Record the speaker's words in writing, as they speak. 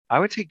I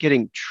would say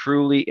getting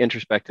truly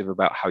introspective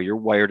about how you're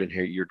wired and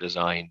how you're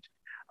designed.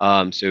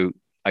 So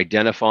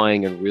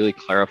identifying and really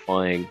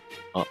clarifying,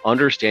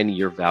 understanding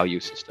your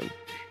value system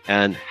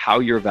and how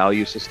your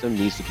value system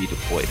needs to be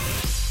deployed.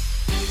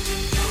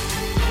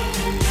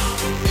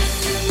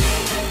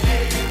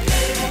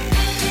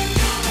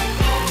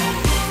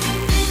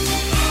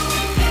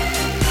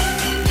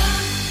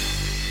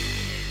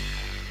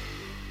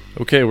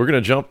 Okay, we're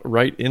going to jump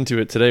right into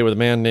it today with a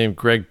man named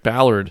Greg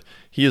Ballard.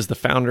 He is the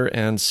founder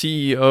and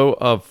CEO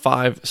of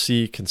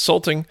 5C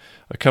Consulting,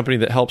 a company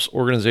that helps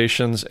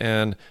organizations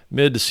and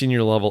mid to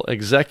senior level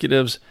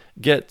executives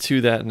get to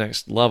that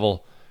next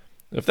level.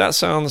 If that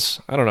sounds,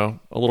 I don't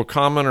know, a little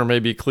common or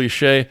maybe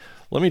cliche,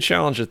 let me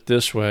challenge it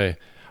this way.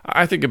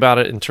 I think about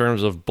it in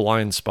terms of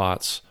blind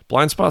spots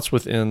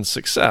within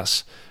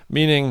success,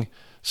 meaning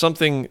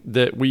something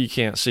that we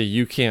can't see,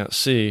 you can't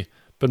see,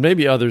 but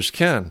maybe others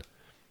can.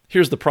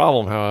 Here's the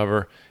problem,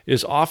 however,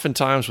 is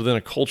oftentimes within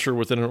a culture,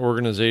 within an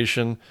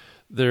organization,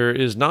 there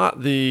is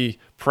not the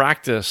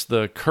practice,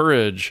 the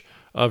courage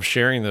of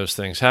sharing those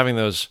things, having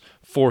those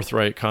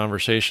forthright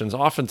conversations.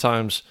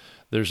 Oftentimes,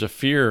 there's a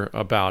fear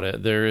about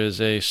it. There is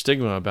a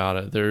stigma about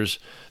it. There's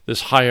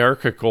this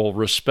hierarchical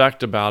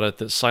respect about it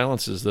that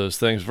silences those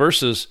things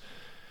versus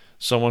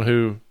someone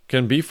who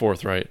can be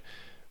forthright.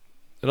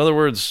 In other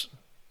words,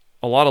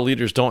 a lot of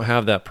leaders don't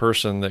have that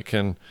person that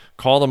can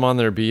call them on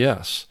their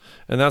BS.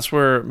 And that's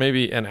where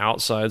maybe an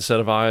outside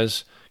set of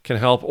eyes can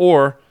help,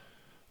 or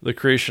the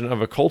creation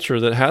of a culture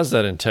that has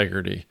that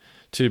integrity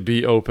to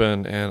be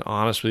open and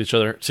honest with each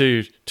other,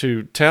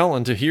 to tell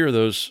and to hear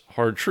those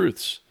hard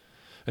truths.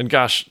 And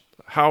gosh,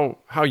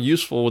 how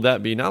useful would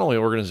that be, not only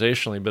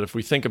organizationally, but if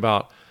we think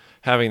about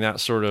having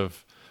that sort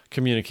of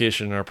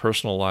communication in our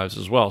personal lives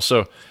as well.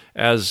 So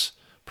as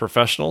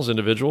professionals,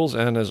 individuals,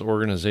 and as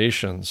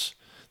organizations,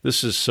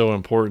 this is so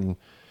important.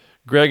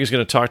 Greg is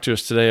going to talk to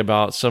us today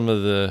about some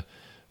of the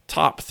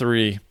top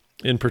three,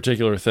 in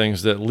particular,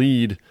 things that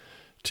lead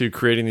to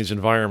creating these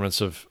environments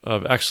of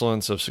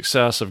excellence, of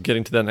success, of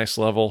getting to that next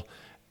level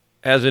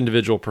as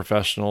individual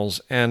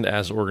professionals and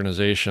as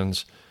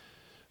organizations.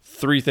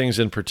 Three things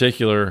in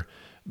particular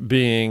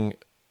being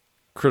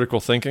critical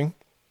thinking,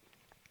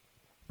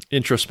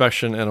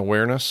 introspection and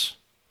awareness,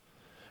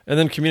 and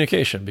then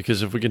communication.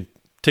 Because if we can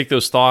take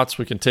those thoughts,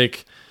 we can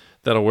take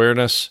that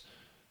awareness,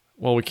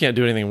 well, we can't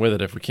do anything with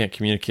it if we can't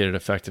communicate it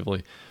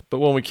effectively. But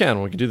when we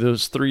can do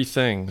those three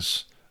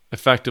things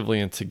effectively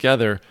and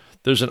together,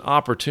 there's an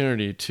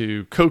opportunity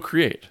to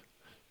co-create,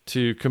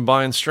 to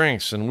combine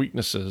strengths and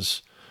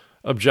weaknesses,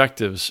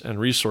 objectives and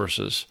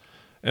resources,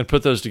 and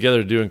put those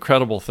together to do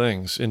incredible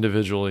things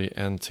individually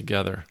and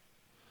together.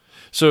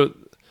 So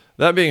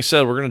that being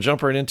said, we're going to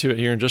jump right into it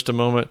here in just a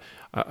moment.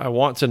 I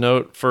want to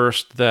note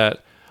first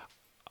that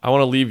I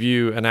want to leave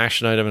you an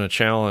action item and a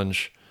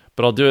challenge,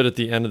 but I'll do it at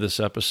the end of this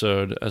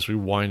episode as we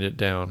wind it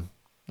down.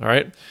 All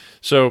right?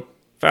 So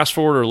fast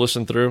forward or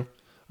listen through.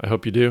 I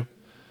hope you do.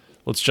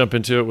 Let's jump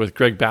into it with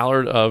Greg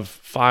Ballard of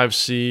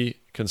 5C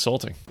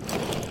Consulting.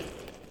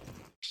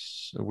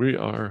 So we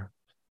are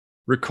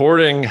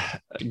recording.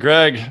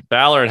 Greg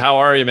Ballard, how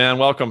are you, man?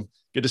 Welcome.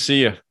 Good to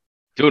see you.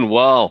 Doing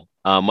well.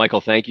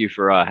 Michael, thank you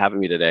for having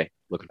me today.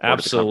 Looking forward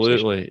to the conversation.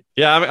 Absolutely.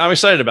 Yeah, I'm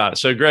excited about it.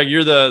 So Greg,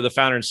 you're the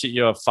founder and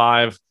CEO of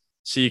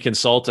 5C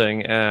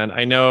Consulting. And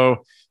I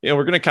know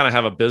we're going to kind of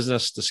have a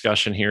business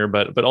discussion here,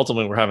 but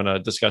ultimately we're having a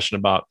discussion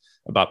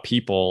about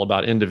people,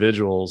 about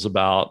individuals,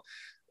 about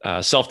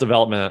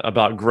self-development,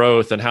 about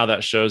growth and how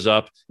that shows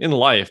up in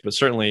life, but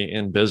certainly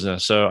in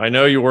business. So I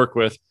know you work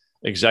with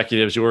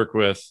executives, you work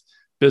with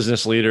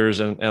business leaders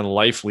and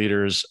life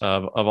leaders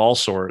of all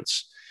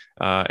sorts.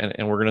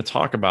 And we're going to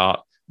talk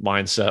about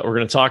mindset. We're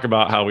going to talk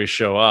about how we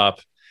show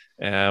up,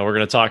 and we're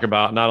going to talk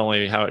about not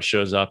only how it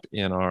shows up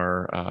in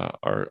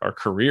our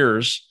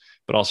careers,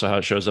 but also how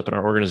it shows up in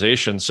our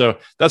organization. So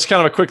that's kind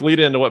of a quick lead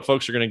into what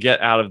folks are going to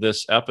get out of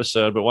this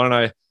episode. But why don't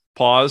I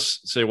pause,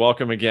 say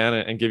welcome again,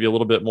 and give you a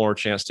little bit more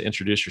chance to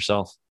introduce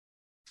yourself.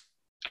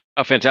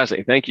 Oh,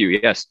 fantastic. Thank you.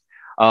 Yes.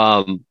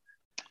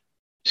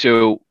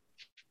 So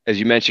as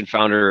you mentioned,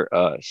 CEO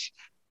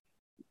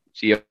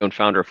and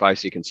founder of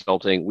 5C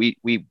Consulting, we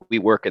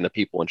work in the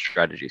people and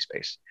strategy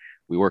space.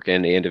 We work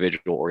in the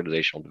individual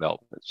organizational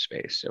development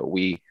space. So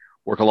we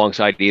work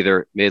alongside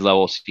either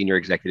mid-level senior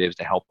executives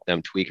to help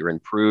them tweak or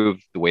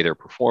improve the way they're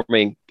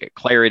performing, get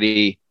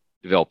clarity,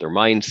 develop their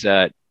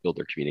mindset, build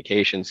their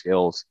communication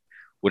skills,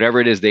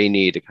 whatever it is they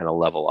need to kind of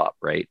level up,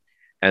 right?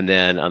 And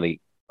then on the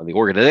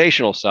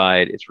organizational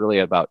side, it's really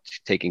about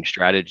taking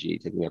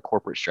a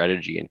corporate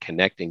strategy and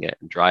connecting it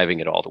and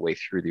driving it all the way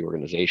through the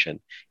organization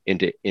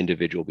into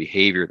individual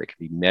behavior that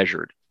can be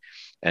measured.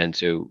 And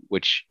so,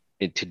 which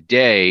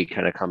today,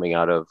 kind of coming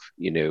out of,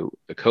 the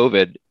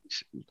COVID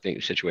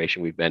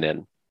situation we've been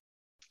in,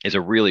 is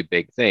a really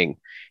big thing.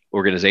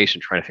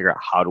 Organizations trying to figure out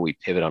how do we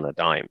pivot on a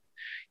dime.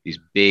 These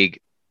big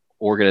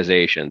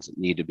organizations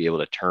need to be able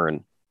to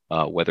turn,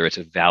 whether it's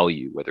a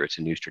value, whether it's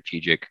a new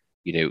strategic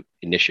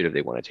initiative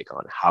they want to take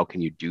on. How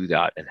can you do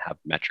that and have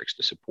metrics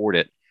to support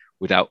it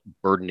without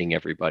burdening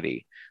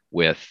everybody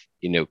with,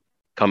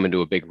 come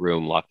into a big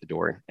room, lock the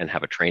door, and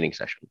have a training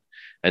session.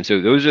 And so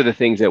those are the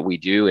things that we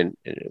do, and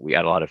we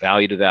add a lot of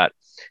value to that.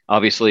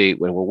 Obviously,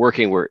 when we're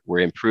working, we're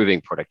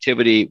improving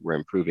productivity, we're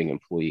improving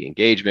employee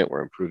engagement,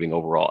 we're improving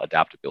overall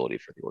adaptability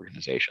for the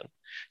organization.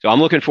 So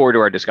I'm looking forward to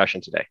our discussion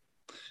today.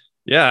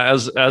 Yeah,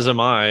 as am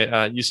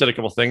I. You said a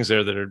couple of things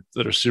there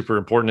that are super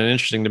important and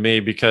interesting to me,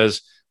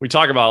 because we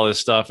talk about all this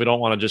stuff. We don't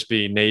want to just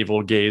be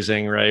navel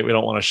gazing, right? We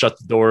don't want to shut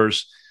the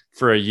doors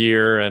for a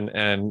year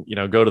and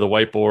go to the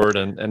whiteboard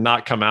and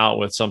not come out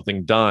with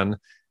something done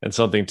and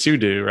something to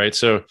do, right?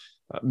 So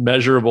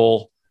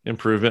measurable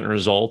improvement and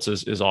results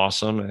is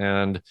awesome,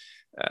 and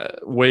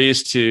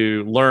ways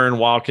to learn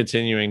while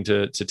continuing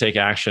to take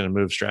action and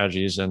move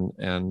strategies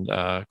and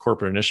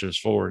corporate initiatives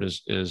forward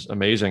is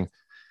amazing.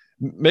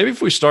 Maybe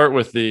if we start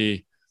with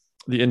the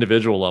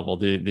individual level,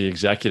 the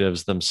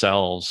executives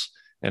themselves,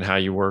 and how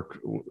you work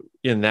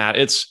in that.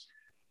 It's,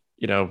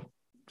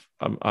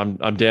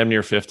 I'm damn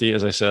near 50,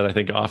 as I said, I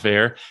think off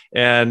air,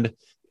 and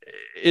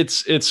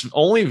it's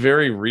only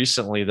very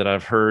recently that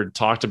I've heard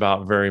talked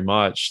about very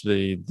much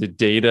the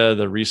data,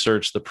 the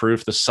research, the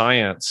proof, the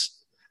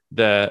science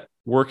that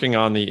working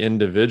on the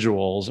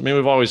individuals. I mean,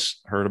 we've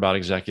always heard about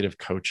executive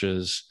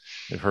coaches,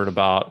 we've heard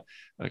about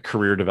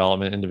career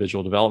development,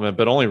 individual development,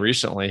 but only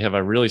recently have I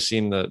really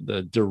seen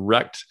the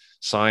direct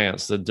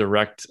science, the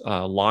direct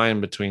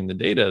line between the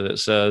data that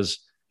says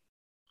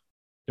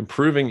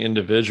improving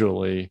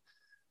individually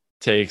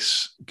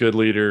takes good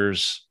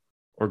leaders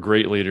or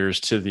great leaders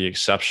to the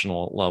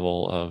exceptional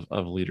level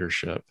of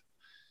leadership.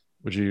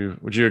 Would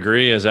you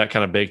agree? Is that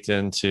kind of baked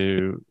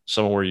into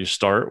somewhere where you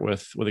start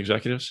with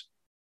executives?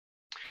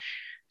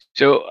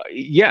 So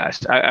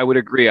yes, I would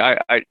agree.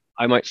 I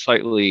might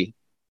slightly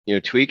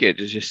tweak it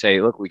to just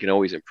say, look, we can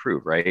always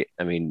improve, right?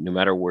 I mean, no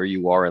matter where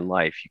you are in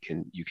life,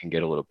 you can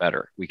get a little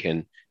better. We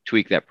can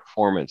tweak that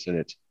performance,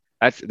 and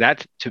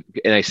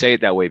and I say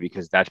it that way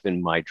because that's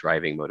been my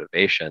driving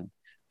motivation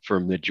for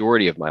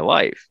majority of my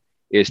life,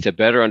 is to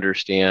better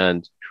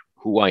understand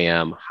who I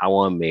am,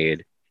 how I'm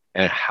made,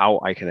 and how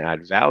I can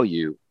add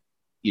value,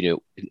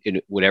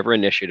 in whatever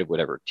initiative,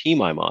 whatever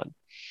team I'm on.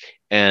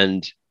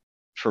 And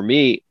for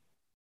me,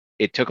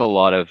 it took a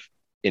lot of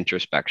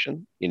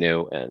introspection,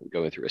 and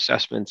going through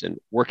assessments and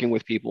working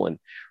with people and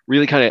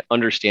really kind of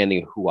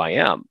understanding who I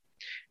am.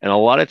 And a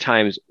lot of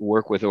times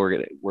work with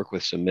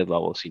some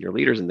mid-level senior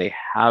leaders, and they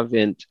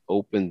haven't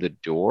opened the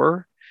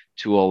door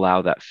to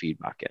allow that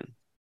feedback in.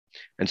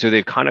 And so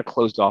they've kind of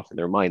closed off in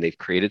their mind. They've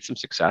created some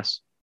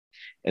success,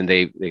 and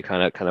they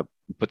kind of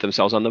put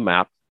themselves on the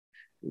map.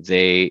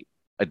 They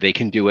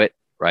can do it,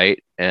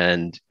 right?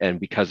 And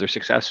because they're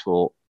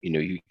successful,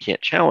 you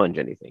can't challenge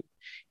anything.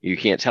 You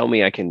can't tell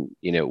me I can,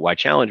 why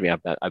challenge me?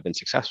 I've been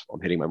successful.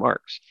 I'm hitting my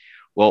marks.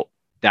 Well,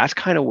 that's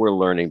kind of where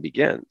learning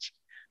begins,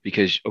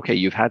 because, okay,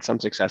 you've had some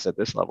success at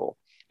this level.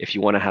 If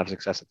you want to have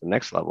success at the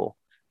next level,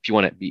 if you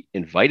want to be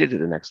invited to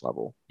the next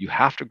level, you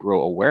have to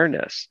grow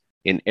awareness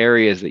in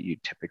areas that you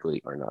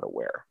typically are not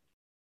aware.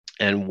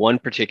 And one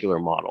particular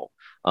model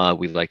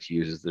we like to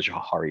use is the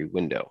Johari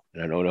window.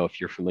 And I don't know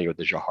if you're familiar with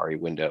the Johari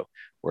window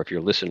or if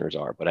your listeners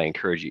are, but I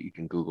encourage you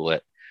can Google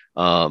it.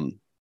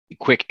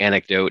 Quick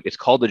anecdote, it's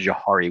called the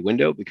Johari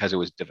window because it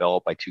was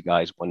developed by two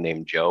guys, one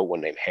named Joe,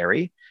 one named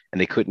Harry,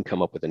 and they couldn't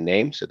come up with a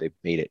name, so they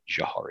made it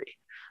Johari.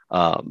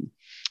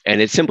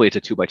 And it's a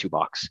 2x2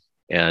 box,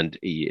 and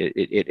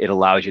it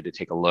allows you to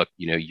take a look,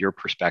 your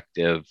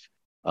perspective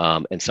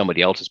and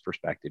somebody else's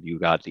perspective.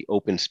 You've got the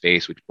open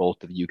space, which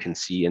both of you can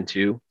see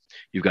into.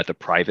 You've got the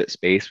private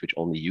space, which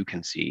only you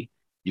can see.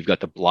 You've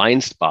got the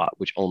blind spot,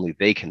 which only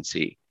they can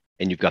see.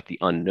 And you've got the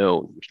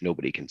unknown, which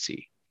nobody can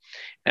see.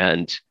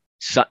 And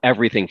so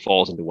everything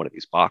falls into one of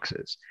these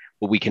boxes.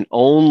 But we can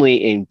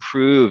only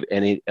improve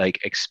and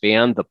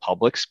expand the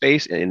public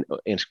space and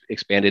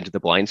expand into the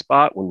blind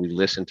spot when we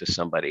listen to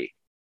somebody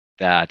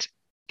that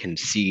can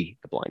see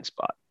the blind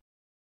spot.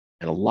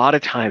 And a lot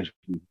of times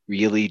we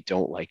really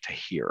don't like to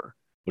hear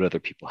what other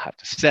people have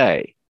to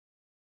say.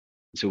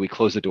 So we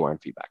close the door on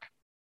feedback.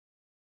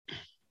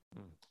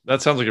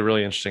 That sounds like a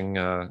really interesting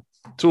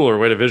tool or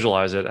way to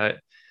visualize it.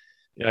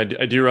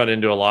 I do run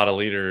into a lot of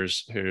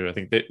leaders who I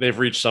think they've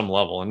reached some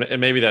level, and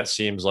maybe that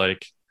seems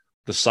like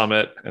the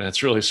summit, and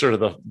it's really sort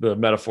of the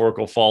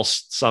metaphorical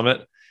false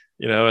summit,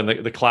 and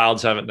the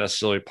clouds haven't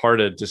necessarily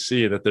parted to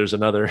see that there's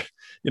another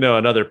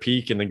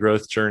peak in the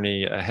growth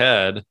journey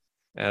ahead.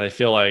 And they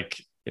feel like,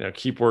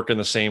 keep working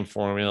the same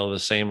formula, the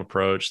same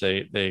approach.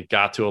 They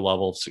got to a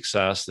level of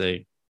success.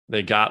 They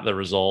got the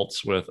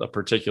results with a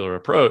particular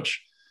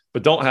approach,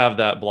 but don't have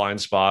that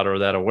blind spot or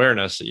that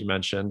awareness that you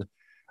mentioned.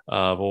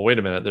 Well, wait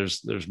a minute,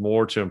 there's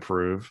more to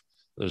improve.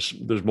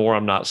 There's more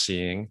I'm not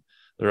seeing.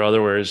 There are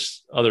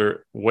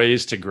other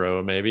ways to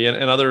grow maybe, and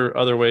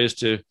other ways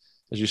to,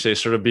 as you say,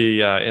 sort of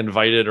be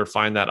invited or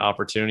find that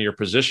opportunity or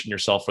position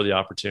yourself for the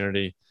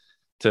opportunity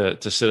to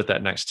sit at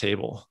that next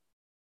table.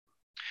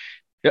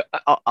 Yeah,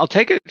 I'll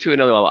take it to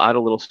another level. I'll add a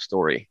little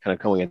story, kind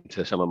of going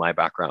into some of my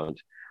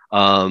background.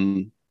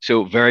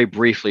 So very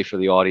briefly for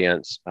the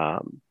audience,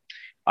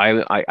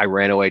 I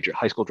ran away,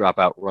 high school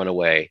dropout, run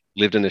away,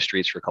 lived in the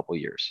streets for a couple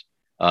of years.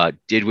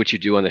 did what you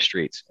do on the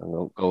streets. I'm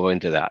going to go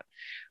into that.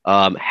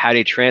 Had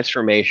a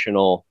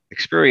transformational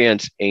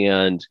experience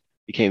and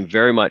became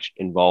very much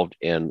involved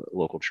in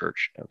local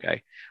church.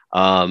 Okay.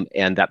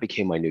 And that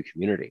became my new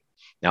community.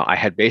 Now, I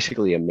had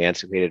basically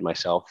emancipated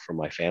myself from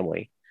my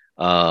family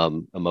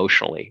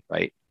emotionally,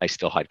 right? I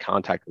still had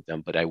contact with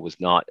them, but I was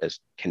not as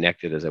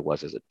connected as I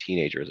was as a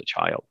teenager, as a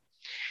child.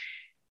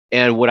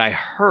 And what I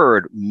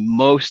heard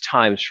most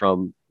times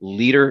from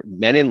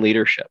men in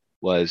leadership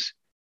was,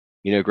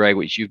 Greg,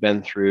 what you've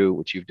been through,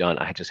 what you've done,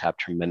 I just have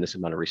tremendous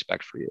amount of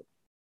respect for you.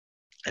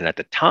 And at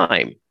the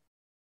time,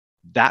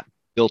 that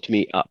built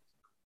me up.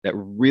 That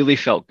really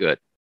felt good.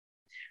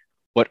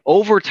 But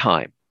over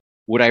time,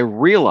 what I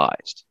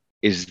realized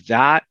is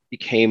that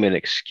became an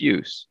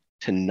excuse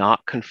to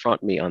not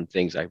confront me on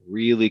things I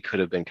really could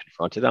have been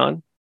confronted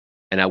on,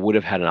 and I would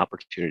have had an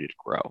opportunity to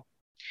grow.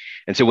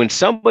 And so when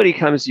somebody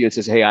comes to you and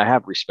says, "Hey, I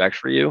have respect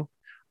for you,"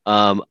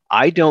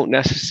 I don't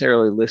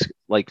necessarily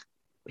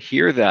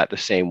hear that the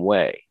same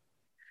way.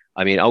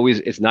 I mean, always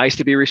it's nice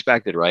to be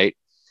respected, right?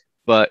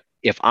 But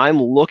if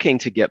I'm looking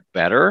to get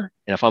better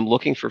and if I'm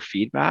looking for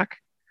feedback,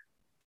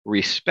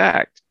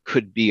 respect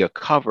could be a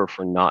cover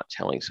for not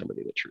telling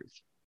somebody the truth.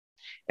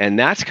 And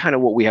that's kind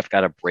of what we have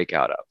got to break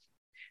out of.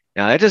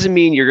 Now, that doesn't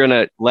mean you're going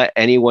to let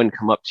anyone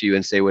come up to you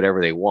and say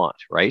whatever they want,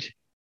 right?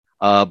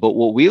 But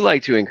what we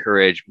like to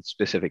encourage with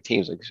specific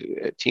teams, like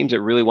teams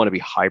that really want to be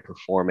high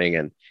performing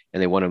and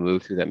they want to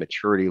move through that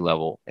maturity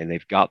level and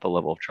they've got the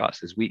level of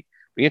trust, is we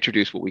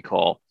introduce what we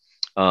call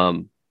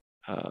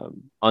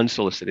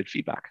unsolicited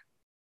feedback.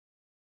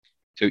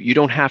 So you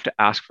don't have to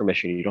ask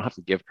permission. You don't have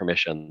to give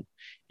permission.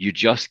 You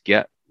just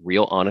get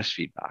real honest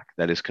feedback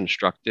that is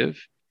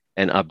constructive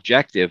and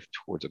objective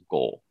towards a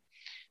goal.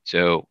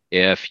 So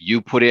if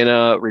you put in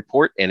a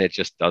report and it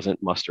just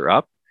doesn't muster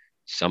up,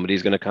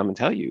 somebody's going to come and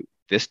tell you,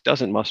 this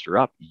doesn't muster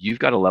up. You've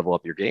got to level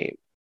up your game.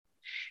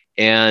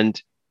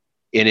 And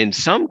in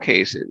some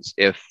cases,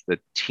 if the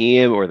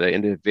team or the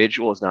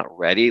individual is not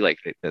ready, like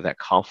that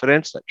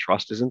confidence, that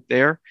trust isn't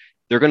there,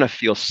 they're going to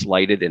feel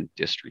slighted and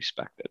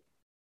disrespected.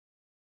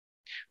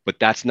 But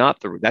that's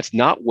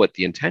not what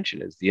the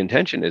intention is. The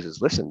intention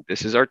is listen,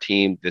 this is our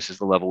team. This is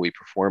the level we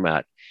perform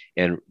at.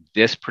 And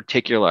this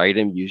particular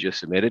item you just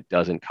submitted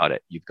doesn't cut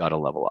it. You've got to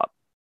level up.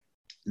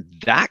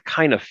 That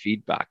kind of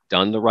feedback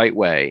done the right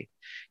way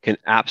can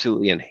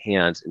absolutely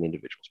enhance an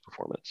individual's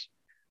performance.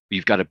 But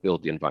you've got to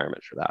build the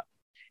environment for that.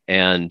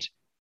 And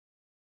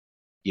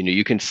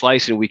you can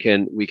slice and we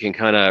can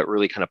kind of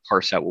really kind of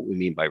parse out what we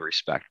mean by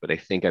respect. But I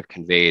think I've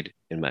conveyed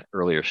in my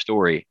earlier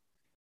story,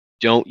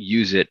 don't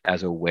use it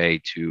as a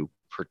way to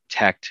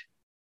protect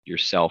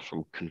yourself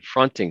from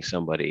confronting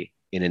somebody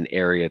in an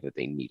area that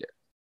they need it.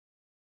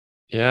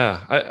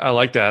 Yeah, I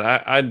like that.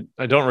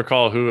 I don't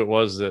recall who it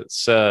was that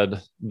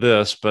said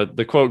this, but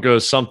the quote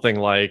goes something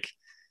like,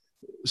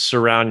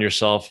 surround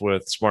yourself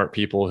with smart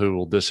people who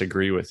will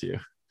disagree with you.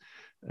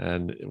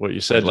 And what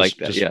you said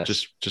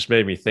just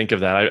made me think of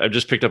that. I've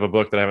just picked up a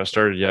book that I haven't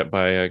started yet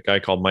by a guy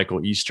called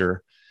Michael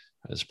Easter,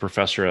 as a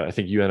professor at, I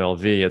think,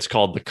 UNLV. It's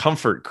called The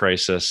Comfort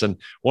Crisis. And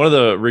one of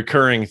the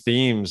recurring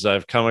themes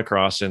I've come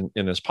across in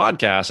this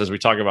podcast, as we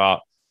talk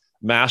about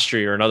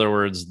mastery, or in other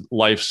words,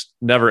 life's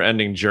never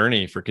ending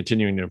journey for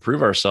continuing to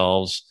improve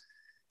ourselves,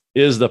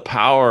 is the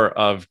power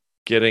of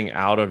getting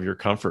out of your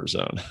comfort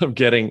zone, of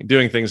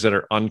doing things that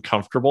are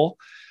uncomfortable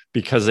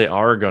because they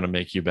are going to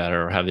make you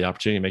better or have the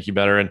opportunity to make you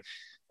better.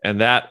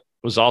 And that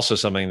was also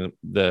something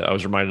that I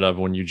was reminded of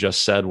when you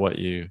just said what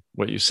you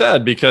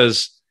said,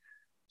 because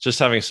just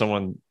having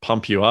someone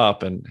pump you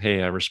up and,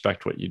 hey, I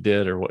respect what you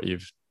did or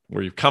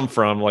where you've come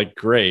from, like,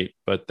 great,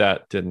 but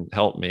that didn't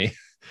help me,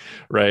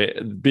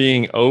 right?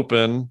 Being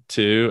open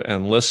to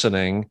and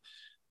listening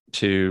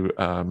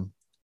to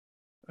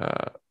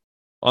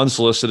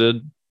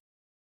unsolicited,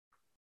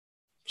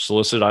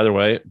 solicited either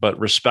way, but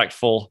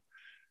respectful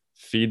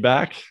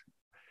feedback.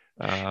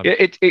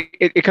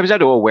 It comes down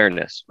to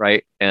awareness,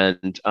 right?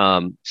 And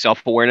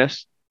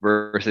self-awareness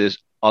versus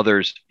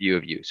others' view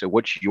of you. So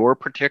what's your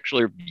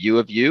particular view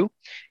of you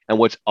and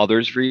what's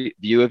others'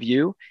 view of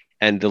you,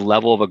 and the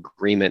level of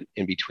agreement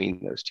in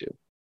between those two.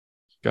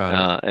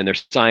 Got it. And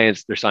there's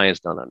science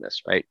done on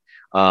this, right?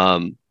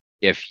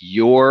 If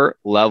your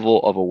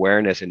level of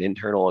awareness and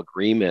internal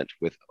agreement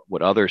with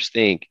what others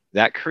think,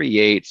 that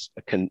creates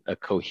a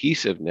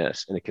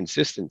cohesiveness and a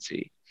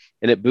consistency,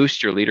 and it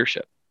boosts your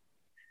leadership.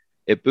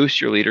 It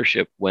boosts your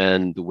leadership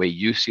when the way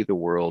you see the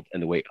world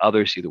and the way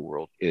others see the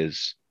world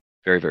is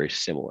very, very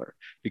similar,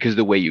 because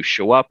the way you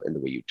show up and the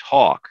way you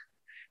talk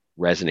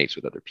resonates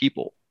with other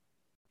people.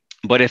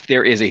 But if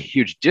there is a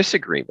huge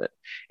disagreement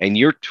and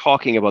you're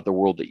talking about the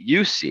world that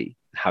you see,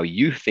 how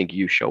you think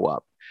you show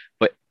up,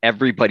 but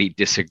everybody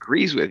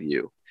disagrees with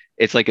you,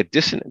 it's like a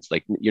dissonance,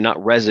 like you're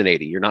not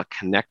resonating, you're not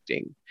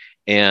connecting.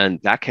 And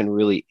that can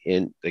really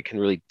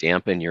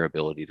dampen your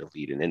ability to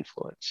lead and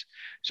influence.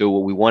 So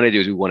what we want to do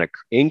is we want to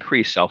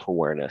increase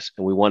self-awareness,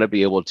 and we want to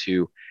be able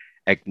to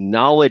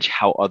acknowledge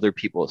how other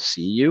people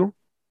see you,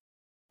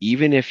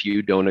 even if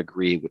you don't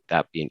agree with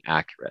that being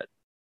accurate.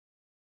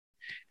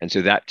 And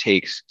so that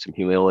takes some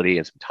humility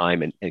and some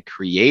time and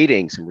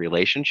creating some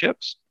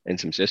relationships and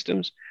some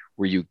systems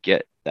where you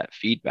get that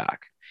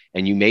feedback.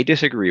 And you may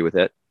disagree with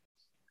it.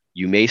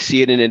 You may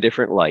see it in a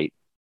different light,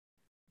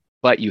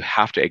 but you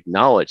have to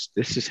acknowledge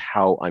this is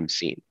how I'm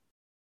seen.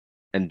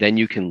 And then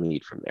you can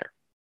lead from there.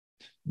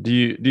 Do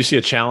you see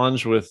a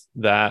challenge with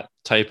that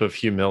type of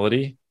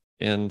humility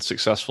in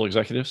successful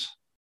executives?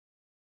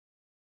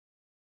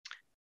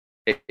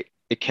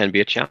 It can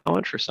be a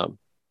challenge for some.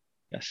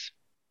 Yes.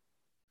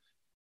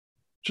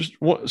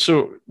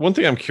 So one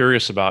thing I'm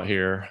curious about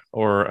here,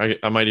 or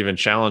I might even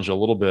challenge a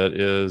little bit,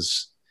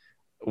 is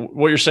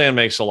what you're saying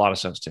makes a lot of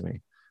sense to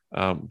me.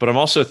 But I'm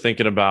also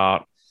thinking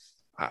about,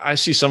 I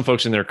see some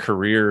folks in their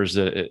careers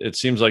that it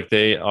seems like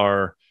they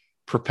are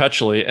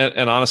perpetually,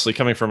 and honestly,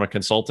 coming from a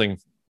consulting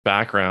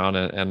background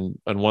and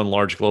one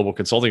large global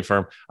consulting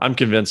firm, I'm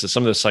convinced that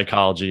some of this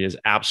psychology is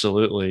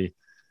absolutely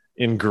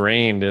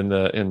ingrained in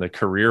the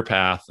career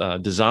path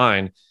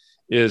design,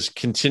 is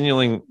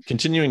continuing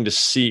to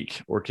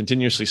seek or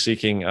continuously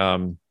seeking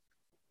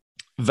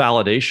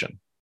validation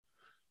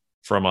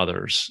from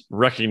others,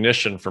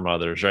 recognition from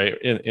others, right?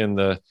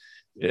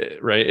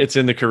 Right, it's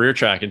in the career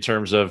track in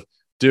terms of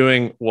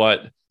doing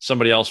what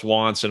somebody else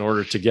wants in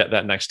order to get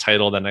that next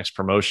title, that next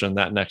promotion,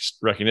 that next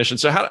recognition.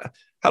 So how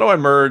do I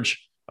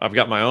merge? I've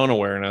got my own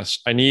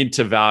awareness. I need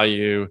to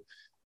value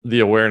the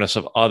awareness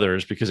of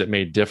others because it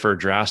may differ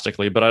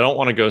drastically, but I don't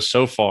want to go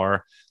so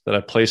far that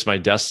I place my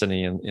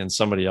destiny in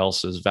somebody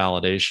else's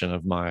validation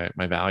of my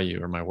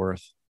value or my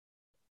worth.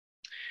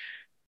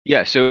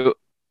 Yeah. So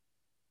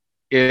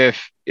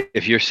if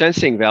you're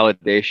sensing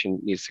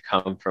validation needs to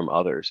come from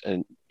others,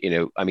 and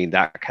I mean,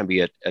 that can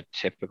be a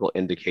typical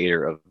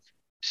indicator of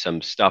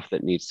some stuff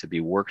that needs to be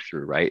worked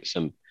through, right?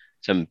 Some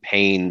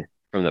pain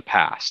from the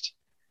past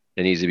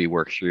that needs to be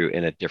worked through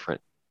in a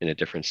different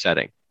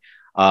setting.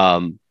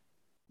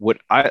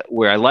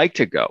 Where I like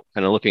to go,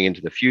 kind of looking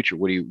into the future,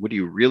 what do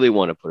you really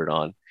want to put it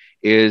on,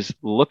 is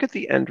look at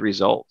the end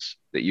results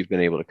that you've been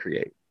able to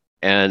create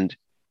and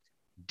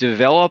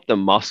develop the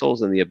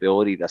muscles and the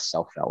ability to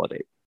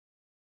self-validate.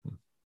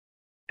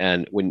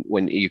 And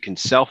when you can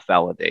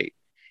self-validate,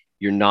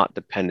 you're not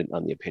dependent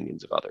on the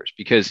opinions of others,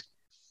 because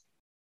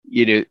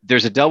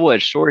there's a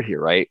double-edged sword here,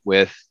 right?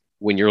 With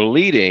when you're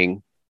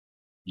leading,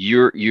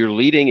 you're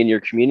leading and you're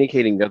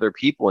communicating to other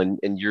people, and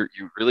you're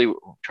really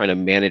trying to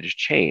manage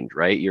change,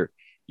 right?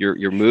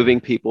 You're moving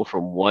people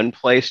from one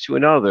place to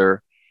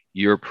another.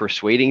 You're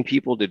persuading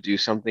people to do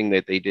something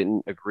that they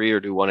didn't agree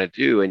or do want to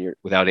do, and you're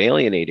without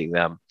alienating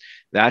them.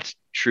 That's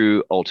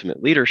true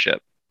ultimate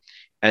leadership.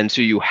 And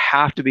so you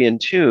have to be in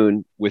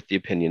tune with the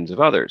opinions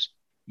of others.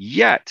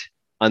 Yet,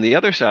 on the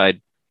other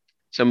side,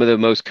 some of the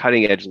most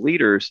cutting edge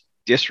leaders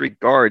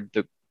disregard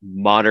the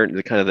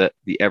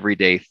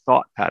everyday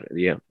thought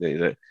pattern,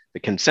 the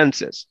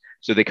consensus.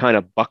 So they kind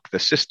of buck the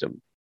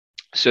system.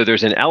 So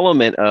there's an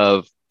element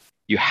of,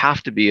 you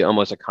have to be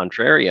almost a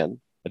contrarian,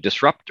 a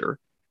disruptor,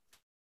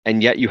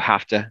 and yet you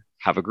have to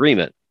have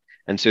agreement.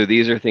 And so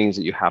these are things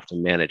that you have to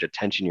manage.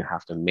 Attention, you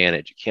have to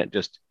manage. You can't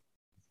just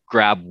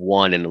grab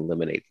one and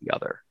eliminate the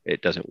other.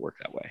 It doesn't work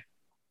that way.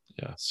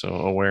 Yeah. So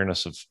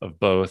awareness of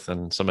both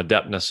and some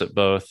adeptness at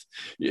both.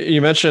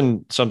 You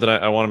mentioned something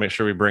I want to make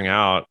sure we bring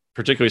out,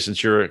 particularly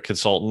since you're a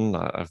consultant.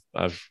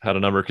 I've had a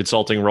number of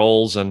consulting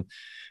roles, and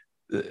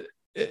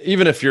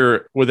even if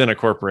you're within a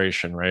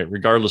corporation, right,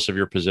 regardless of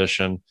your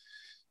position,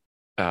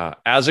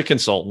 as a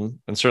consultant,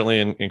 and certainly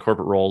in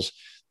corporate roles,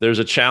 there's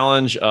a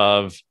challenge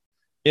of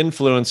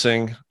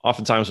influencing,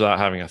 oftentimes without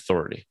having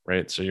authority,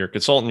 right? So you're a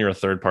consultant, you're a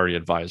third-party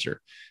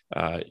advisor.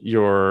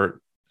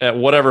 You're at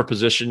whatever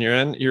position you're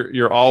in,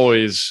 you're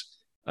always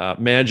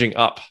managing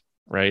up,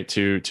 right,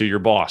 to your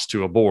boss,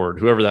 to a board,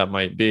 whoever that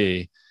might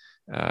be.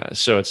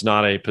 So it's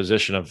not a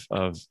position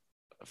of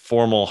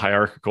formal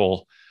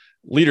hierarchical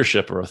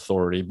leadership or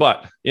authority,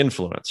 but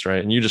influence,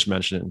 right? And you just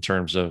mentioned it in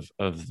terms of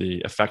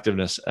the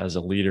effectiveness as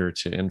a leader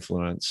to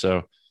influence. So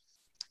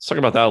let's talk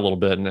about that a little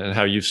bit and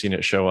how you've seen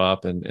it show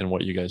up and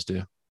what you guys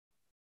do.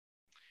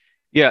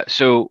 Yeah.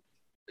 So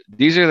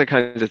these are the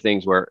kinds of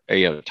things where,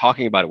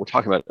 talking about it, we're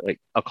talking about,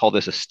 like, I'll call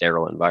this a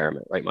sterile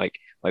environment, right,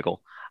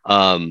 Michael?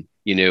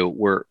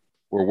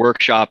 We're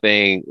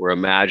workshopping, we're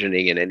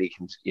imagining in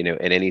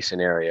any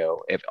scenario,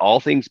 if all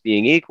things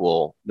being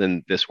equal,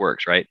 then this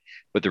works, right?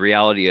 But the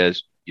reality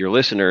is, your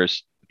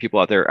listeners, people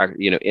out there,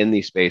 in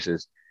these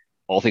spaces,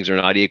 all things are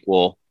not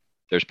equal.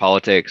 There's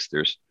politics,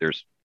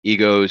 there's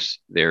egos,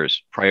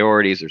 there's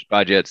priorities, there's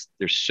budgets,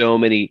 there's so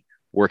many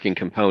working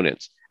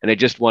components. And I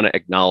just want to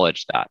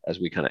acknowledge that as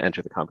we kind of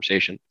enter the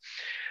conversation.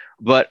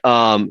 But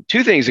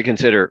two things to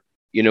consider.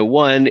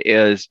 One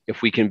is,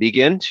 if we can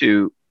begin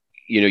to,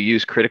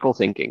 use critical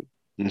thinking.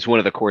 And it's one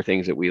of the core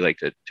things that we like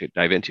to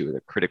dive into,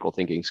 the critical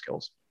thinking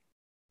skills.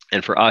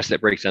 And for us,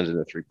 that breaks down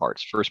into three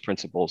parts: first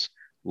principles,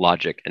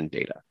 logic, and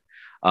data.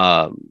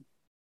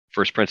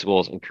 First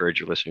principles, encourage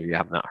your listener, if you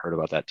have not heard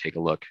about that, take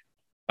a look,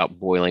 about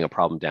boiling a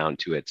problem down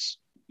to its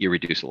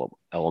irreducible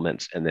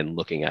elements and then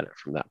looking at it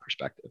from that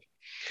perspective.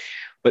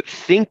 But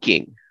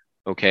thinking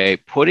Okay,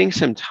 putting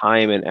some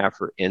time and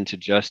effort into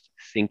just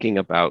thinking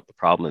about the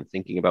problem and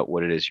thinking about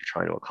what it is you're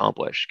trying to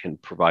accomplish can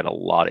provide a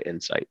lot of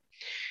insight.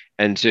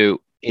 And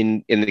so,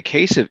 in the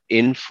case of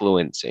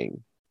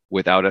influencing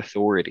without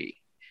authority,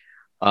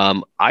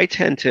 I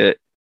tend to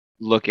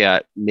look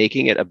at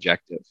making it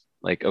objective.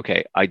 Like,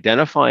 okay,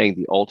 identifying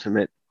the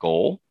ultimate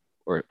goal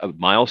or a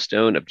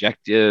milestone,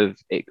 objective,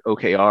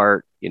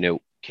 OKR,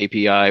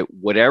 KPI,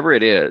 whatever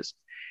it is,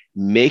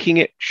 making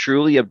it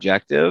truly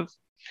objective,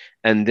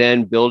 and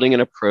then building an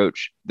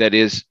approach that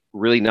is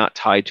really not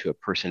tied to a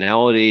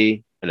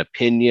personality, an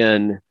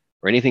opinion,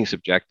 or anything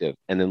subjective,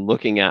 and then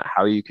looking at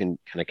how you can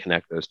kind of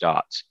connect those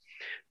dots.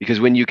 Because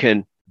when you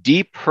can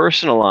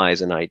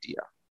depersonalize an idea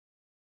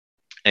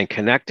and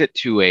connect it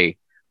to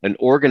an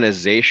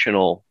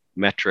organizational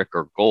metric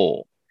or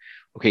goal,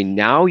 okay,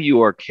 now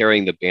you are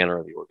carrying the banner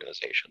of the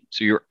organization.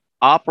 So you're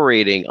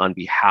operating on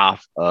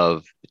behalf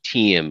of the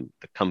team,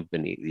 the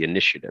company, the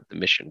initiative, the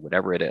mission,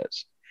 whatever it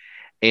is.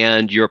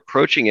 And you're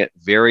approaching it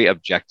very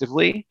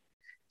objectively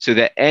so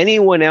that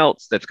anyone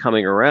else that's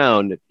coming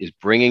around is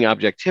bringing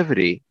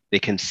objectivity, they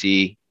can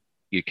see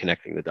you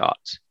connecting the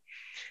dots.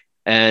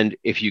 And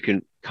if you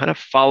can kind of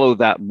follow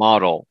that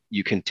model,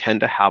 you can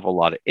tend to have a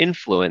lot of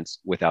influence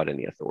without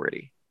any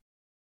authority.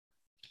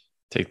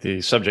 Take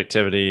the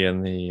subjectivity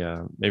and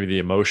the maybe the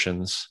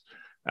emotions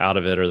out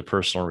of it, or the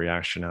personal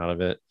reaction out of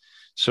it.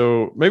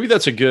 So maybe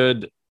that's a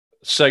good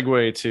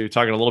segue to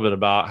talking a little bit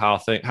about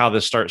how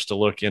this starts to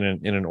look in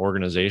an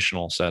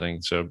organizational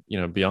setting. So,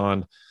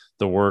 beyond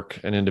the work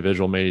an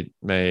individual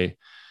may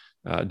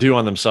do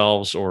on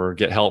themselves, or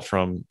get help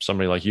from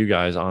somebody like you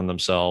guys on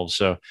themselves.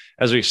 So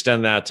as we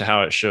extend that to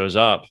how it shows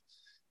up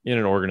in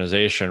an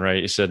organization,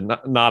 right? You said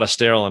not a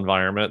sterile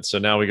environment. So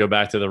now we go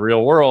back to the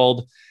real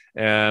world,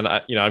 and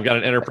I've got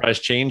an enterprise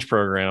change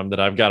program that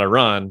I've got to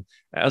run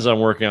as I'm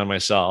working on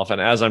myself, and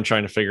as I'm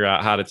trying to figure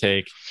out how to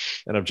take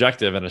an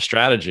objective and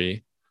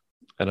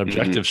an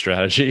objective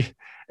strategy,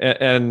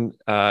 and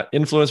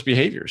influence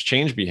behaviors,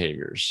 change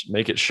behaviors,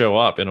 make it show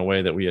up in a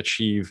way that we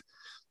achieve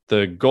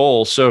the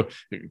goal. So,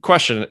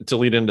 question to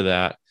lead into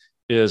that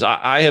is,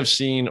 I have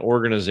seen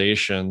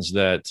organizations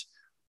that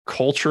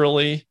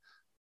culturally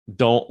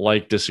don't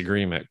like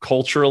disagreement,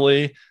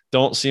 culturally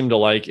don't seem to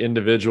like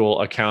individual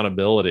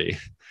accountability.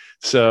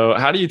 So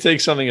how do you take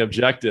something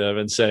objective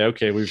and say,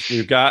 okay,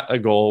 we've got a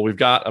goal, we've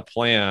got a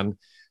plan,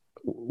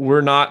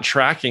 we're not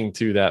tracking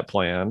to that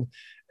plan,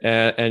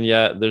 and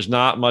yet there's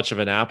not much of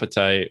an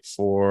appetite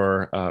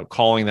for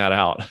calling that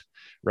out,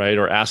 right?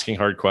 Or asking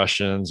hard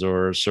questions,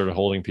 or sort of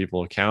holding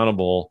people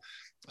accountable.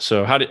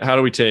 So how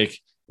do we take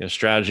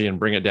strategy and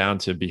bring it down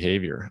to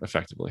behavior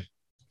effectively?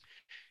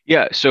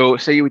 Yeah. So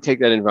say you would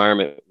take that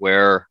environment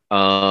where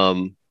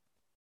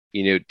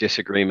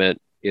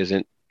disagreement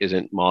isn't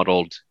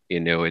modeled.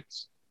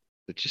 It's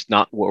just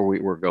not where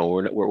we're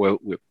going.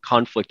 We're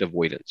conflict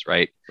avoidance,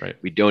 right? Right.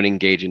 We don't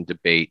engage in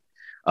debate.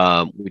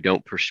 We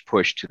don't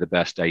push to the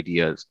best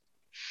ideas.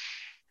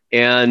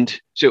 And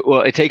so,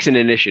 well, it takes an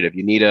initiative.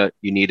 You need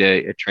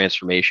a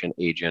transformation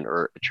agent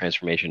or a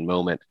transformation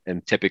moment,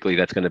 and typically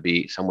that's going to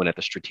be someone at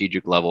the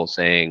strategic level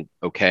saying,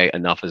 "Okay,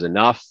 enough is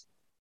enough.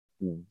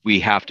 We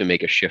have to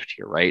make a shift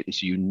here," right? And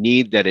so you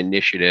need that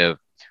initiative,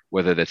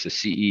 whether that's the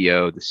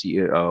CEO, the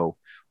COO,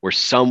 or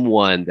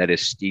someone that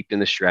is steeped in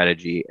the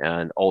strategy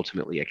and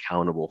ultimately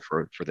accountable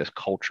for this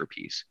culture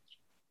piece.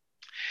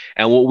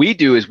 And what we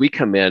do is we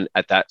come in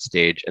at that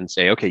stage and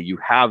say, okay, you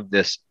have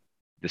this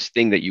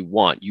thing that you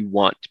want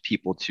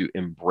people to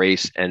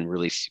embrace and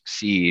really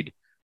succeed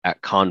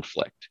at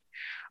conflict.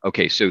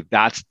 Okay, so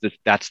that's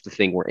the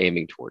thing we're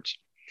aiming towards.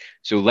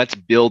 So let's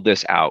build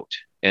this out,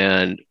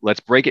 and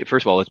let's break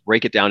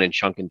it down and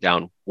chunk it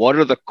down. What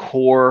are the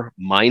core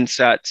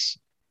mindsets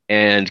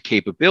and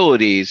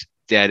capabilities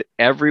that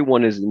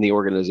everyone is in the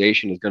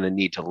organization is going to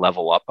need to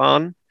level up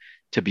on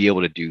to be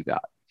able to do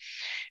that?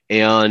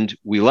 And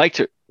we like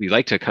to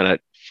kind of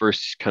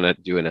first kind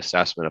of do an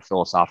assessment, a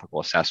philosophical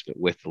assessment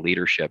with the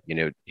leadership.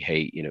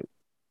 Hey,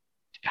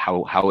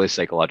 how is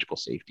psychological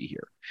safety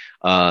here?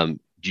 Are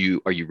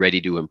you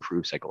ready to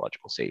improve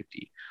psychological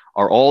safety?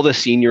 Are all the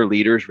senior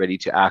leaders ready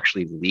to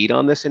actually lead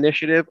on this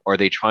initiative? Or are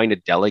they trying to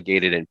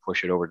delegate it and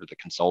push it over to the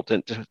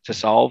consultant to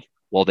solve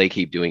while they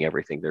keep doing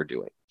everything they're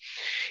doing?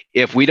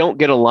 If we don't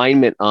get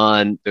alignment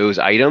on those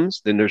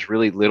items, then there's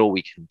really little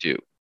we can do.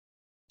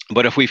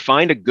 But if we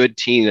find a good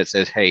team that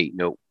says, hey,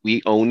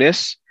 we own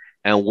this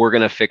and we're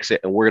going to fix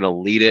it and we're going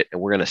to lead it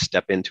and we're going to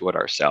step into it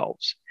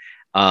ourselves,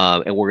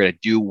 and we're going to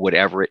do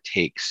whatever it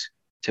takes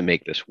to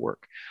make this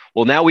work.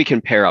 Well, now we can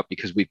pair up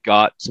because we've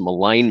got some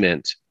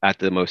alignment at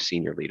the most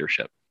senior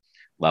leadership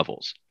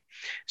levels.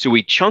 So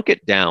we chunk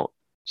it down.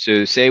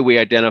 So say we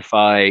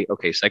identify,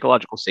 okay,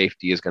 psychological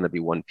safety is going to be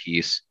one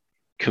piece.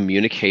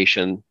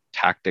 Communication,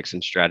 tactics,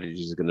 and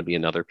strategies is going to be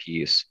another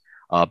piece.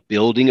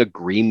 Building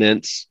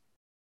agreements,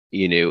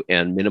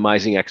 and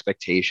minimizing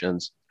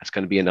expectations, that's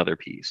going to be another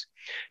piece.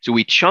 So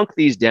we chunk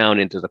these down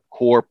into the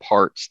core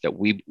parts that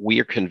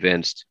we are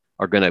convinced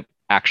are going to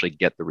actually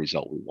get the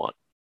result we want.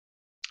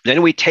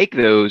 Then we take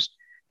those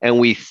and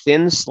we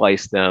thin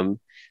slice them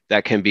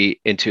that can be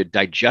into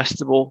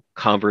digestible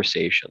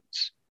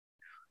conversations.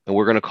 And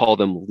we're going to call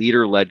them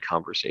leader-led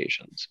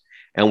conversations.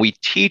 And we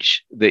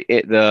teach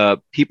the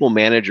people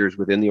managers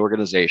within the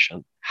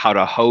organization how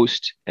to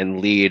host and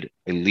lead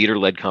a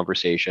leader-led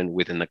conversation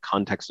within the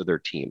context of their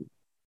team.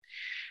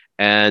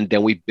 And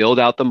then we build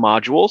out the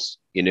modules.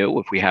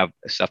 If we have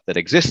stuff that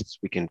exists,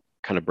 we can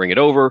kind of bring it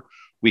over.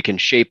 We can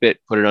shape it,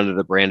 put it under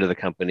the brand of the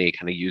company,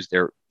 kind of use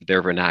their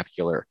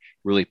vernacular,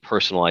 really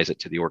personalize it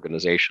to the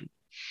organization.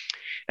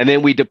 And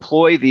then we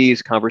deploy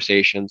these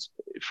conversations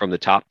from the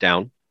top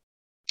down.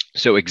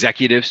 So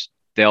executives,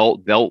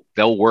 they'll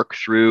work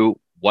through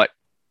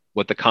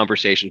what the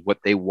conversations, what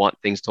they want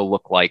things to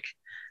look like.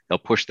 They'll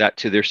push that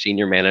to their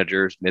senior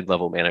managers,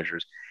 mid-level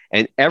managers.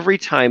 And every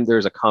time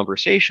there's a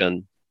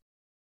conversation,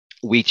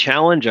 we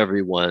challenge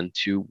everyone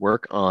to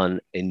work on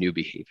a new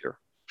behavior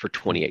for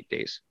 28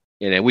 days.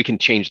 And we can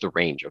change the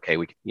range. Okay.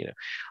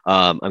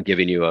 I'm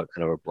giving you a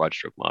kind of a broad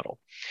stroke model.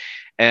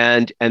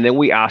 And then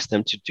we ask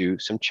them to do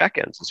some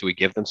check-ins. And so we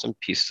give them some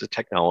pieces of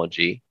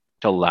technology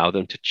to allow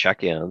them to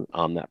check in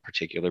on that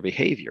particular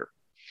behavior.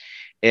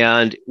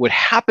 And what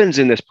happens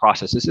in this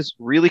process, this is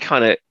really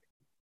kind of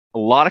a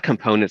lot of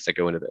components that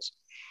go into this.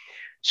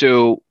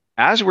 So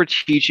as we're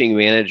teaching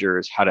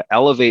managers how to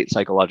elevate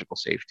psychological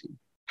safety,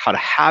 how to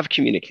have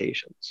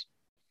communications,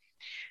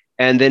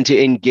 and then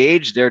to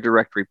engage their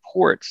direct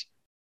reports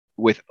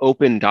with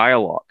open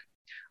dialogue,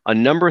 a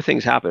number of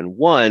things happen.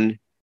 One,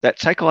 that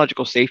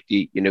psychological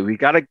safety, we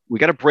got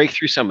to break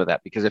through some of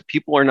that, because if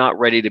people are not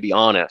ready to be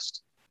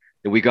honest,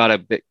 then we got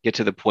to get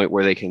to the point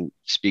where they can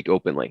speak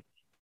openly.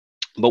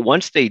 But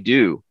once they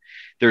do,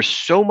 there's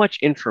so much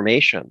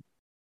information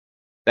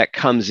that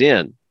comes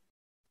in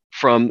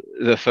from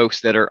the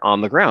folks that are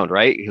on the ground,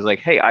 right? He's like,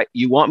 hey,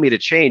 you want me to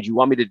change, you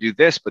want me to do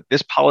this, but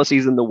this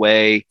policy's in the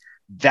way.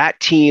 That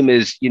team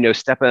is,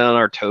 stepping on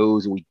our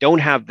toes, and we don't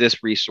have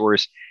this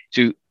resource.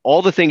 So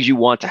all the things you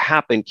want to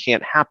happen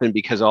can't happen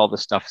because all the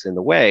stuff's in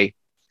the way.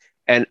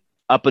 And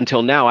up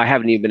until now, I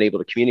haven't even been able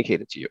to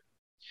communicate it to you.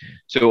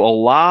 So a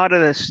lot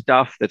of the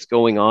stuff that's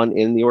going on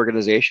in the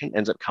organization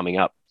ends up coming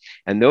up.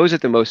 And those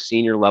at the most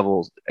senior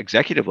levels,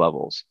 executive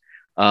levels,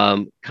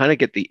 kind of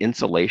get the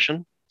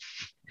insulation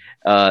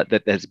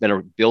that has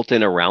been built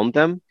in around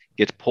them,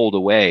 gets pulled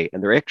away,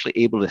 and they're actually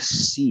able to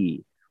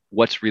see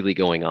what's really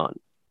going on.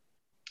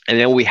 And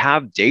then we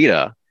have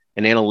data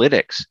and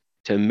analytics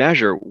to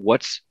measure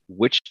which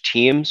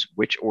teams,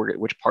 which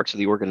parts of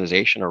the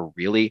organization are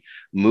really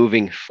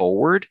moving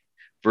forward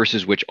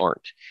versus which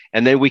aren't.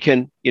 And then we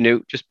can,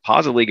 just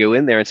positively go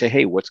in there and say,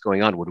 hey, what's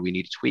going on? What do we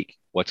need to tweak?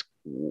 What's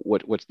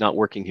not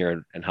working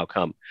here, and how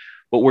come?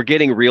 But we're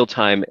getting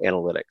real-time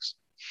analytics.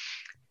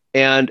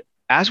 And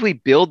as we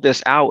build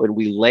this out and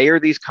we layer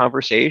these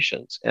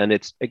conversations, and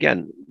it's,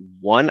 again,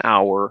 1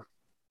 hour,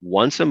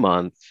 once a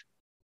month,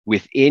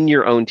 within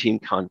your own team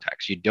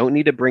context. You don't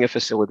need to bring a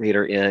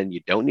facilitator in. You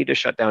don't need to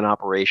shut down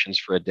operations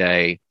for a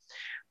day,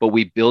 but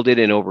we build it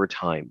in over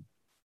time.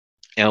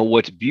 And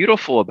what's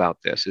beautiful about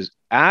this is,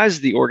 as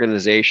the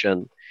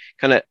organization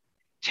kind of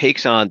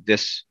takes on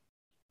this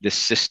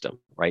system,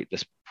 right,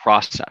 this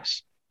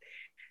process,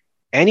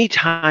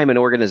 anytime this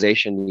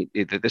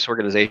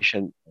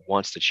organization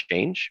wants to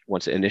change,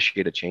 wants to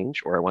initiate a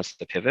change, or wants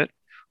to pivot,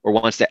 or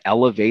wants to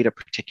elevate a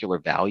particular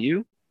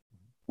value,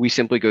 we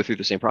simply go through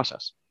the same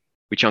process.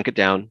 We chunk it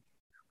down,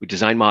 we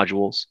design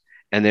modules,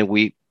 and then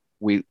we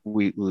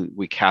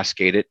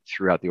cascade it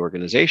throughout the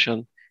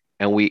organization,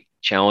 and we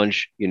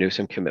challenge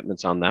some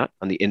commitments on that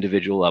on the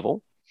individual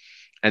level,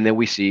 and then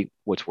we see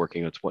what's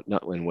working,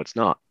 what's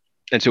not.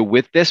 And so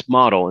with this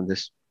model and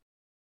this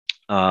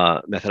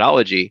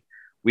methodology,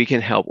 we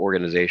can help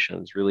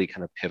organizations really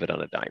kind of pivot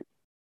on a dime.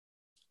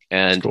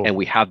 And cool. And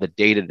we have the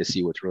data to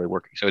see what's really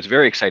working. So it's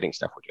very exciting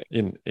stuff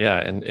we're doing.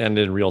 And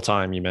in real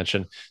time, you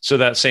mentioned. So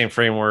that same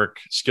framework,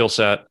 skill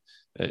set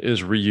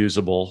is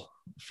reusable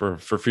for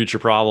future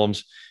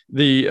problems.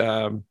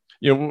 When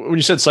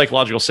you said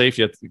psychological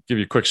safety, I'll give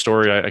you a quick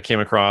story I came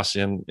across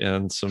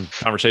in some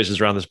conversations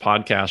around this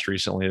podcast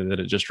recently that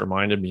it just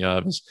reminded me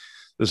of.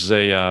 This is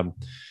a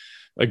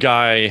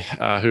guy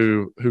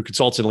who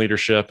consults in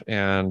leadership,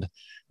 and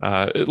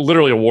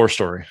literally a war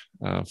story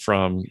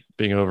from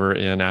being over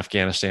in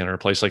Afghanistan or a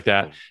place like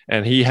that.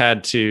 And he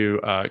had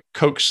to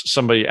coax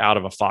somebody out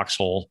of a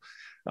foxhole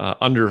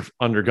under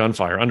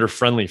gunfire, under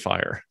friendly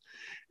fire.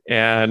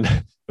 And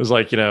it was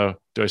like, do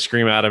I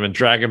scream at him and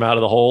drag him out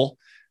of the hole?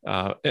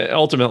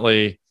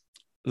 Ultimately,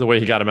 the way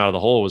he got him out of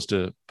the hole was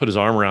to put his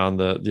arm around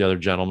the other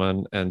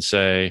gentleman and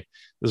say,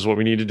 this is what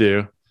we need to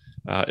do.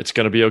 It's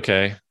going to be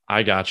okay.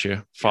 I got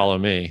you. Follow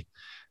me.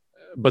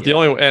 But the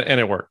only and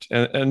it worked.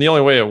 And the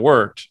only way it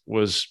worked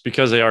was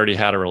because they already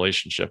had a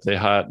relationship. They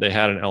had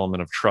an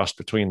element of trust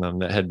between them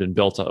that had been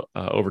built up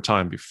over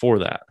time before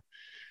that.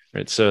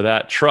 Right. So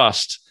that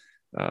trust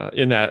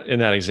in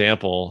that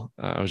example,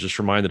 I was just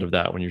reminded of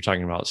that when you're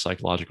talking about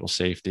psychological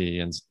safety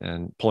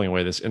and pulling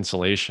away this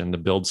insulation to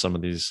build some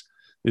of these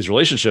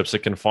relationships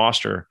that can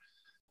foster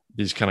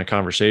these kind of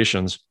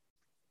conversations.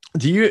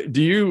 Do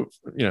you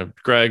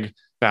Greg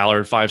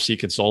Ballard, 5C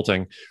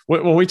Consulting,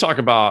 when we talk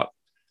about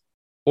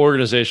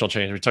organizational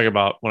change, we talk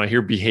about when I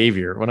hear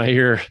behavior, when I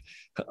hear,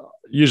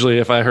 usually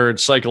if I heard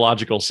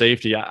psychological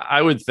safety,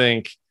 I would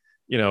think,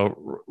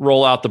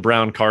 roll out the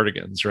brown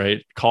cardigans,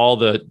 right? Call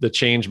the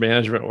change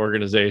management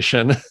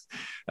organization,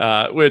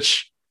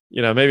 which,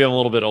 maybe I'm a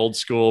little bit old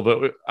school,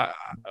 but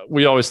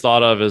we always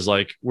thought of as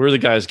like, we're the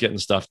guys getting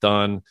stuff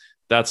done.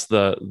 That's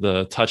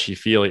the touchy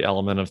feely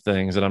element of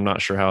things. And I'm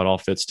not sure how it all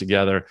fits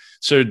together.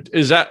 So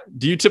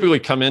do you typically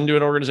come into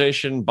an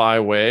organization by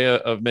way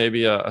of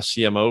maybe a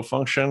CMO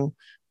function,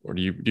 or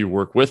do you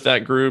work with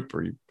that group,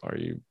 or are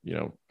you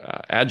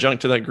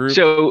adjunct to that group?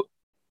 So,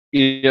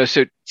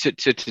 so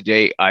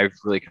today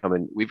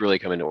we've really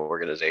come into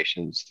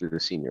organizations through the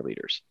senior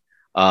leaders.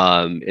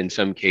 In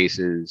some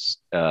cases,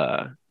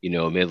 a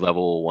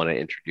mid-level will want to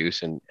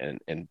introduce and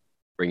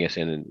bring us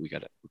in, and we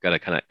got to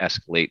kind of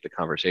escalate the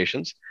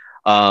conversations.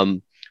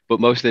 But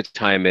most of the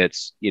time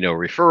it's,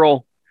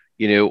 referral,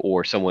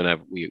 or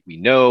someone we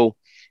know,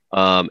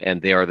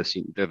 and they're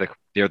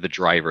the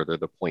driver, they're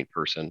the point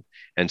person.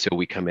 And so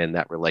we come in,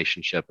 that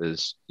relationship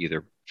is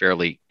either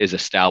is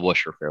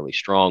established or fairly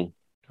strong.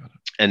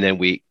 And then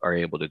we are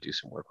able to do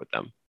some work with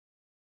them.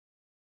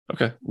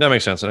 Okay. That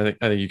makes sense. And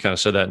I think you kind of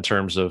said that in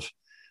terms of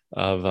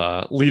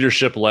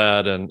leadership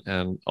led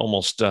and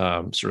almost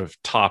sort of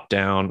top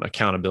down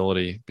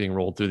accountability being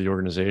rolled through the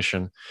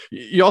organization.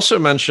 You also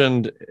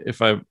mentioned,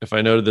 if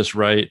I noted this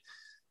right,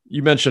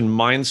 you mentioned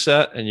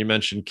mindset and you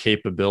mentioned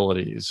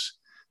capabilities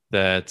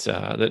that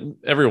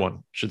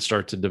everyone should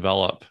start to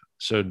develop.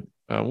 So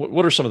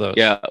what are some of those?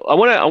 Yeah, I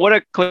want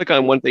to click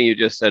on one thing you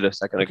just said a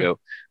second ago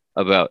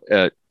about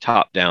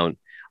top down.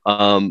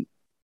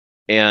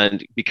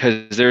 And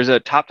because there's a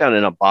top down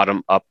and a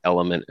bottom up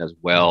element as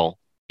well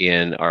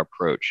in our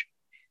approach.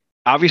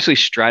 Obviously,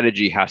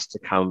 strategy has to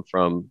come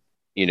from,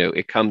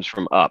 it comes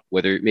from up,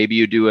 whether maybe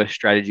you do a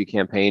strategy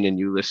campaign and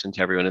you listen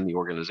to everyone in the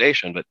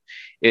organization, but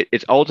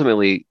it's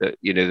ultimately,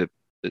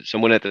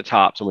 someone at the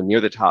top, someone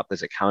near the top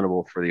that's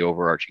accountable for the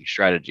overarching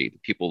strategy, the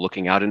people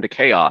looking out into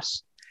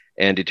chaos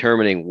and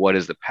determining what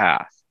is the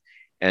path.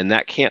 And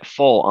that can't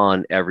fall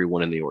on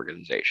everyone in the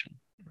organization.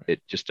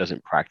 It just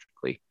doesn't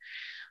practically.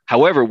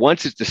 However,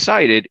 once it's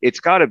decided, it's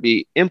got to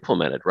be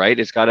implemented, right?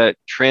 It's got to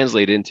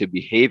translate into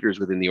behaviors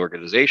within the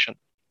organization.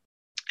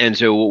 And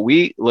so what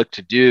we look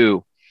to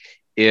do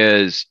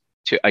is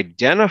to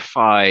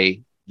identify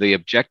the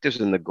objectives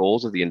and the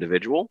goals of the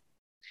individual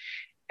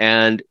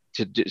and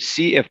to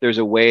see if there's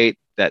a way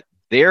that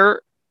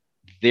their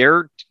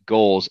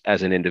goals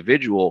as an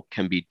individual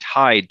can be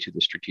tied to the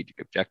strategic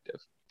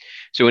objective.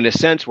 So in a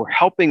sense, we're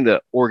helping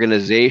the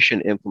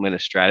organization implement a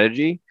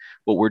strategy,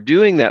 but we're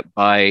doing that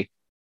by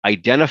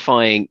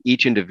identifying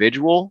each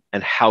individual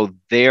and how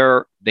they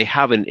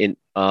have an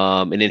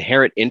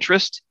inherent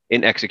interest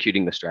in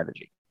executing the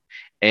strategy.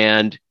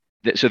 And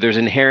so there's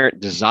inherent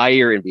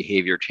desire and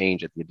behavior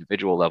change at the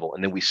individual level.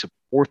 And then we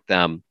support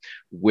them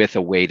with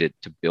a way to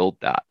build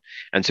that.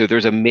 And so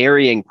there's a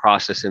marrying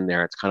process in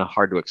there. It's kind of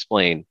hard to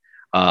explain,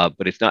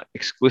 but it's not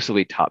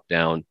exclusively top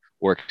down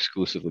or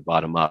exclusively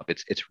bottom up.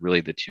 It's really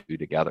the two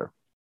together.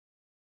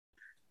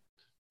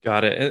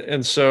 Got it.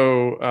 And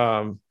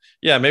so,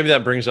 maybe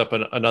that brings up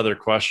another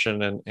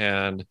question.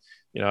 And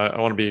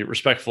I want to be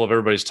respectful of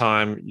everybody's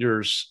time,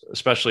 yours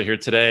especially here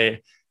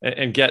today,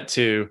 and get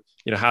to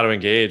how to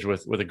engage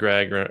with a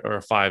Greg or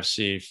a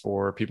 5C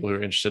for people who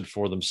are interested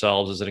for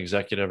themselves as an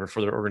executive or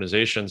for their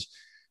organizations.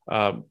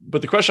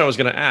 But the question I was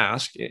going to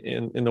ask,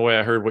 in the way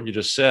I heard what you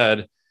just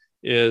said,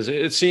 is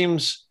it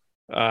seems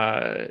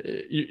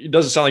it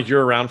doesn't sound like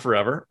you're around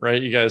forever,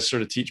 right? You guys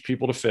sort of teach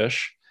people to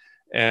fish,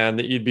 and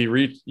that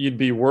you'd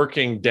be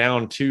working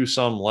down to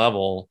some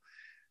level.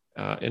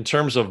 In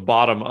terms of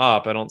bottom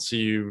up, I don't see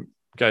you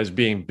guys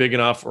being big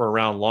enough or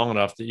around long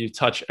enough that you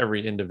touch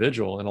every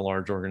individual in a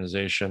large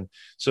organization.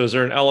 So is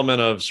there an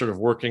element of sort of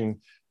working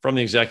from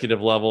the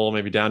executive level,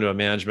 maybe down to a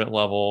management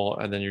level,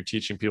 and then you're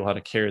teaching people how to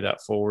carry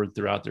that forward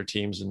throughout their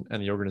teams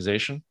and the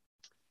organization?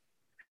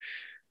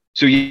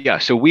 So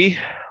we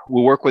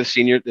work with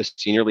the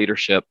senior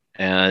leadership,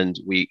 and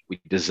we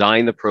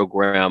design the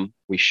program.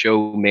 We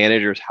show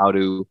managers how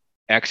to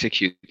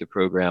execute the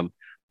program,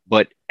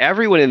 but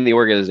everyone in the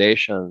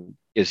organization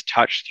is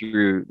touched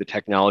through the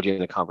technology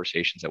and the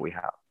conversations that we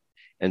have.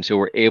 And so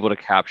we're able to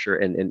capture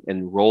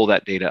and roll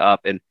that data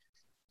up.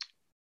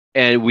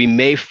 And we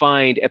may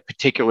find a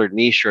particular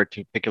niche or a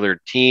particular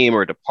team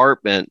or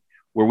department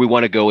where we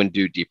want to go and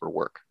do deeper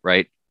work,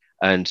 right?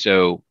 And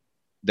so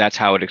that's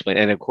how it explains.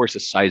 And of course, the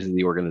size of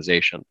the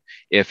organization.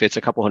 If it's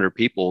a couple hundred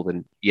people,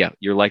 then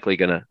we're likely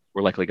gonna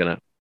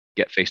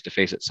get face to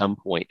face at some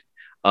point.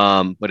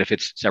 But if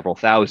it's several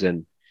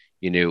thousand,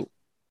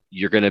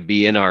 you're going to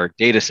be in our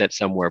data set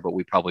somewhere, but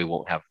we probably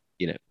won't have,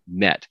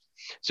 met.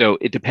 So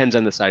it depends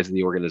on the size of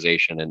the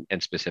organization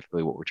and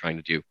specifically what we're trying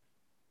to do.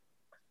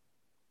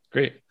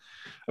 Great.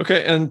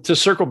 Okay. And to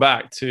circle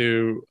back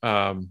to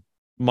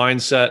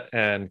mindset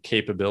and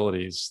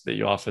capabilities that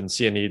you often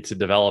see a need to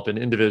develop in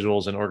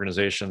individuals and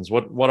organizations,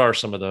 what are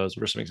some of those?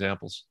 What are some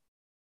examples?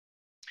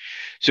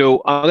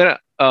 So I'm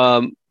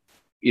going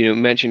to,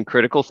 mention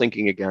critical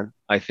thinking again.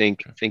 I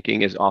think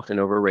thinking is often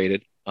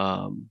overrated.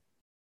 um,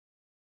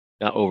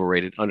 not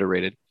overrated,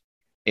 underrated.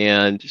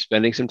 And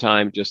spending some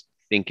time just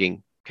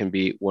thinking can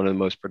be one of the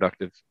most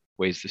productive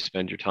ways to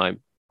spend your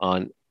time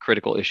on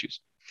critical issues.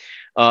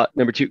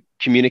 Number two,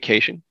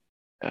 communication.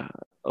 Uh,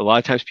 a lot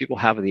of times people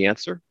have the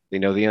answer, they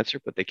know the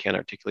answer, but they can't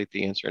articulate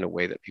the answer in a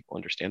way that people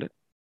understand it.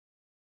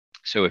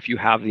 So if you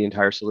have the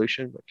entire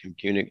solution, but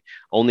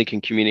only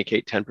can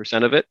communicate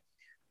 10% of it,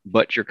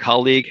 but your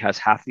colleague has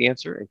half the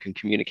answer and can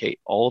communicate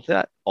all of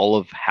that, all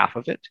of half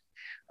of it,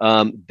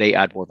 they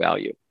add more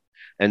value.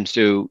 And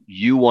so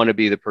you want to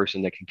be the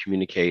person that can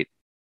communicate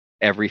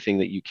everything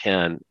that you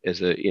can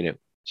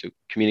so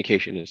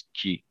communication is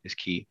key.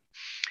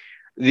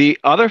 The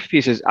other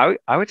piece is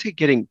I would say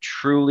getting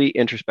truly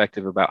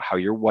introspective about how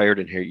you're wired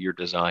and how you're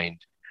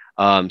designed.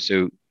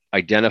 So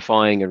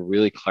identifying and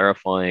really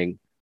clarifying,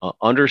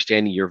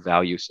 understanding your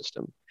value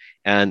system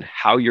and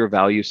how your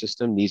value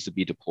system needs to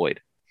be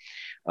deployed.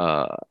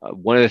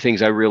 One of the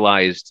things I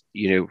realized,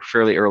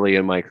 fairly early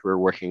in my career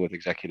working with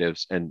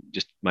executives and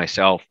just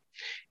myself,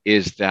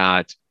 is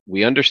that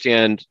we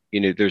understand,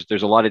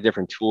 there's a lot of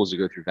different tools to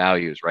go through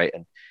values, right?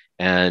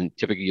 And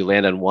typically you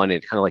land on one, and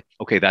it's kind of like,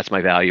 okay, that's my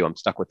value. I'm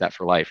stuck with that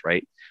for life,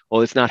 right?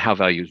 Well, it's not how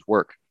values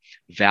work.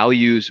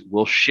 Values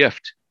will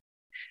shift.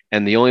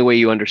 And the only way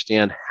you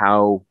understand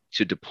how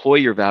to deploy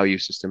your value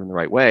system in the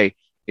right way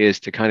is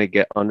to kind of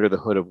get under the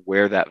hood of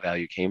where that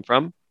value came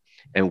from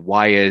and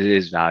why it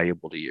is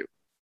valuable to you.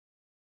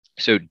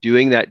 So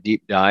doing that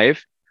deep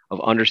dive of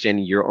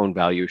understanding your own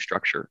value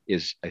structure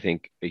is, I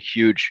think, a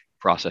huge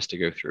process to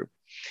go through.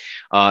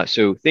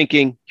 So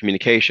thinking,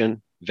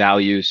 communication,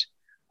 values,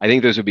 I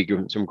think those would be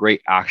some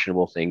great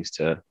actionable things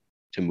to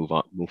move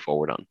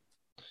forward on.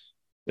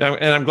 Yeah,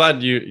 and I'm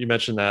glad you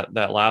mentioned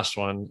that last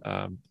one.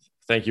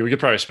 Thank you. We could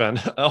probably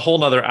spend a whole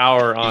nother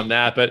hour on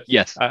that, but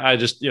yes, I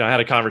just I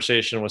had a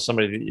conversation with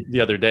somebody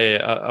the other day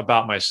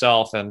about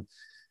myself and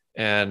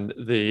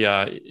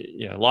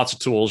the lots of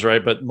tools,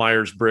 right? But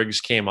Myers-Briggs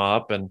came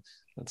up, and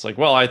it's like,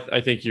 well, I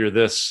think you're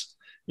this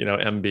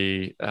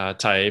MB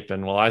type,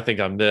 and well, I think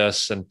I'm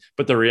this,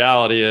 but the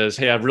reality is,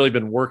 hey, I've really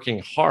been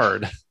working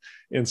hard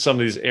in some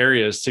of these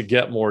areas to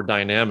get more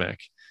dynamic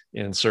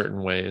in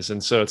certain ways,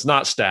 and so it's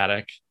not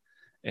static.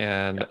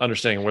 And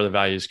understanding where the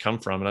values come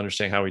from and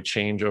understanding how we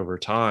change over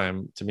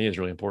time, to me, is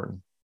really important.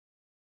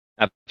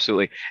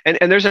 Absolutely.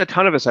 And there's a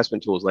ton of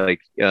assessment tools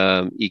like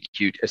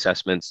EQ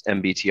assessments,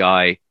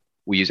 MBTI.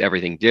 We use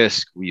everything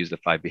DISC. We use the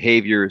 5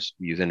 behaviors.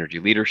 We use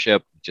energy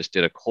leadership. We just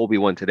did a Colby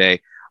one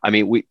today. I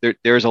mean,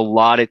 there's a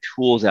lot of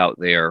tools out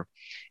there,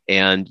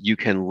 and you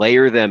can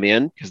layer them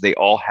in because they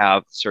all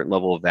have a certain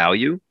level of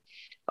value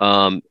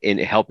in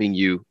helping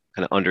you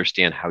kind of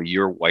understand how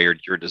you're wired,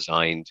 you're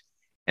designed,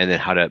 and then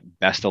how to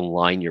best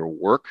align your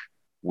work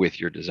with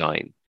your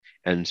design.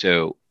 And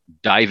so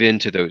dive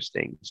into those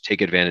things,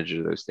 take advantage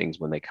of those things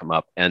when they come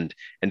up, and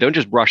don't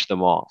just brush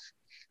them off.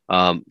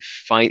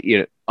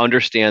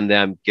 Understand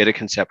them, get a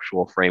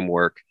conceptual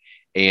framework,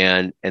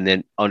 and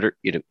then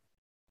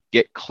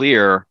get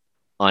clear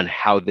on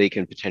how they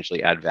can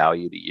potentially add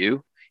value to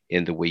you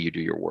in the way you do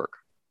your work.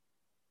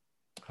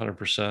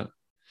 100%.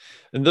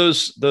 And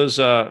those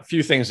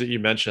few things that you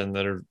mentioned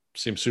that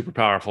seem super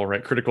powerful,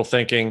 right? Critical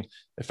thinking,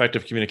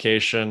 effective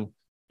communication,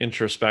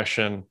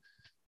 introspection,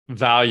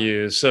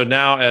 values. So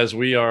now, as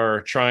we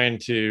are trying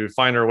to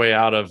find our way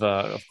out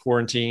of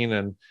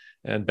quarantine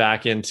and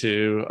back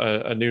into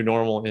a new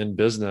normal in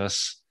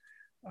business,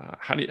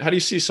 how do you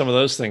see some of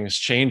those things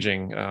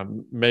changing?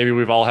 Maybe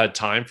we've all had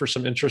time for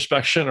some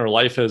introspection, or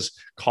life has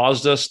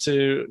caused us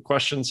to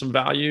question some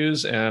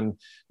values, and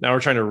now we're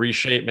trying to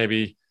reshape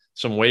maybe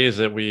some ways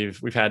that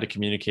we've had to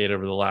communicate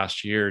over the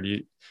last year.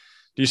 Do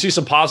you see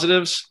some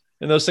positives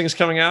in those things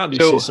coming out?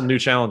 Do you see some new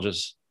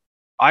challenges?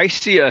 I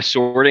see a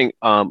sorting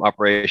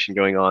operation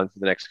going on for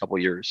the next couple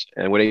of years.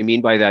 And what I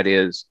mean by that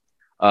is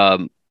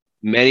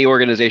many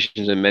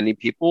organizations and many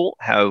people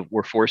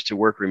were forced to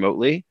work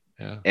remotely.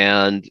 Yeah.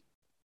 And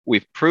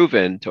we've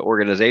proven to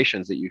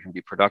organizations that you can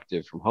be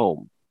productive from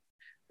home,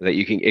 that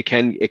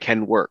it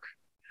can work.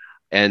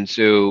 And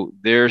so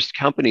there's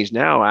companies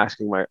now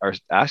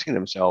asking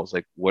themselves,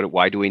 like,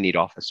 why do we need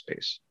office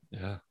space?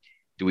 Yeah.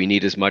 Do we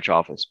need as much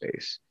office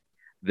space?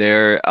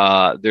 There's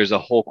a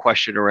whole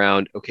question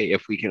around, okay,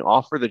 if we can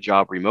offer the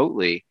job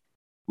remotely,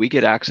 we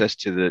get access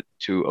to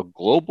a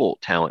global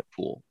talent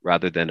pool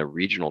rather than a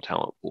regional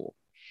talent pool.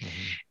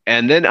 Mm-hmm.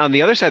 And then on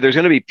the other side, there's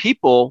going to be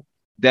people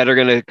that are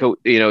going to go,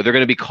 they're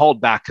going to be called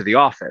back to the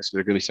office.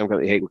 They're going to be some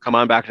kind of, hey, come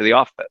on back to the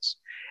office.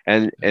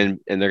 And they're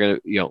going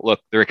to, look,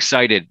 they're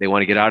excited. They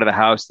want to get out of the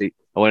house. I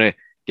want to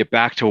get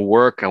back to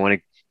work. I want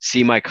to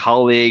see my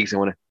colleagues. I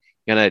want to,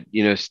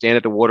 stand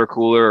at the water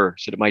cooler or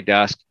sit at my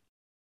desk.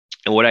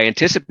 And what I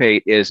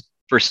anticipate is,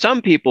 for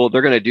some people,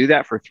 they're going to do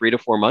that for 3 to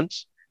 4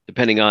 months,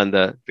 depending on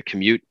the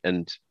commute.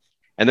 And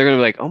they're going to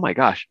be like, oh my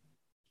gosh,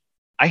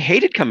 I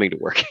hated coming to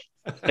work.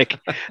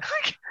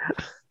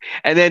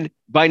 And then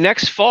by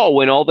next fall,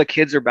 when all the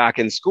kids are back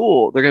in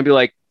school, they're going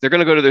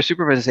to go to their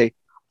supervisor and say,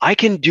 I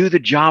can do the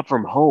job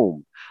from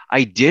home.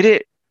 I did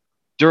it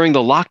during the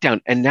lockdown,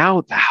 and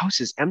now the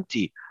house is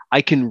empty.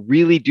 I can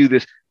really do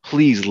this.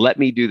 Please let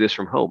me do this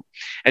from home.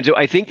 And so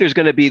I think there's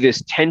going to be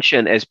this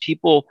tension as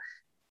people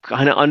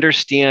kind of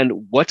understand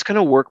what's going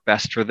to work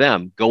best for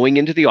them going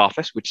into the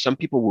office, which some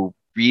people will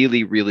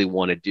really, really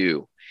want to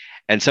do.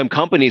 And some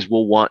companies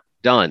will want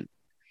done.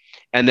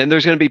 And then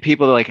there's going to be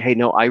people that are like, hey,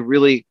 no, I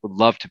really would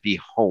love to be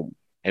home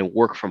and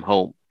work from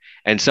home.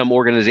 And some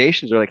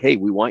organizations are like, hey,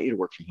 we want you to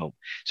work from home.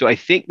 So I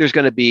think there's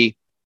going to be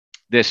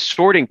this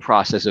sorting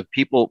process of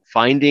people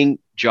finding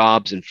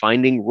jobs and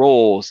finding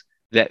roles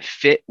that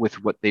fit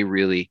with what they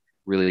really,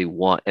 really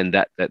want, and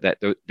that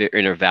their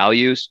inner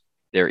values,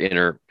 their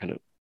inner kind of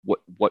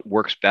what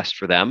works best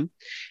for them.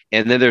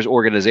 And then there's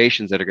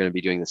organizations that are going to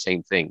be doing the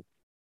same thing.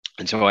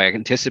 And so I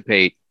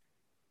anticipate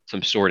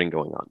some sorting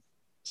going on.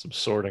 Some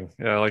sorting.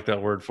 Yeah, I like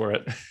that word for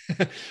it.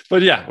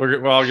 But yeah,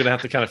 we're all going to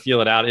have to kind of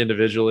feel it out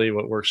individually,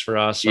 what works for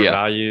us, our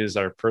values,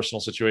 our personal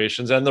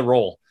situations, and the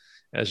role,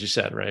 as you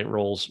said, right?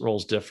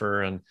 Roles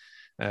differ and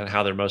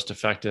how they're most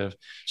effective.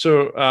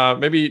 So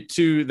maybe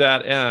to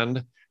that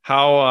end,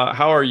 how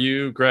are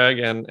you, Greg,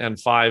 and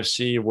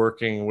 5C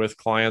working with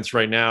clients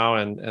right now?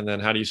 And then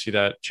how do you see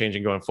that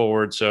changing going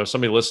forward? So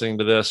somebody listening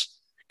to this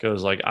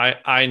goes like,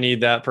 I need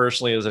that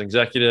personally as an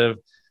executive,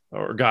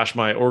 or gosh,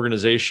 my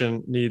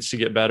organization needs to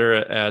get better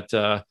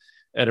at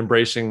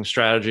embracing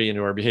strategy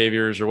into our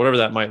behaviors, or whatever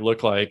that might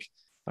look like.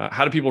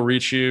 How do people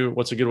reach you?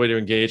 What's a good way to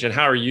engage? And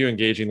how are you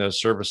engaging those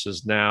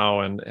services now?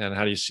 And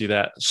how do you see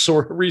that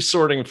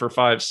resorting for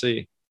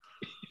 5C?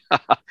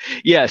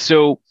 Yeah.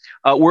 So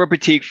we're a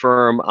boutique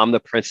firm. I'm the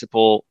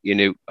principal,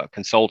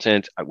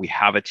 consultant. We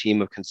have a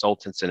team of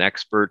consultants and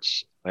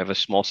experts. I have a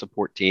small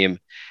support team.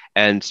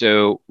 And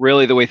so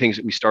really the way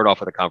we start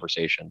off with a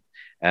conversation,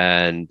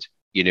 and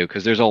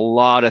because there's a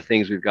lot of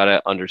things we've got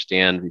to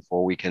understand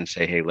before we can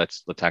say, hey,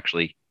 let's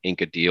actually ink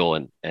a deal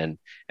and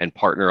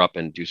partner up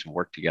and do some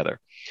work together.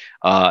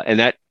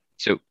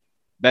 So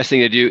best thing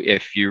to do,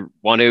 if you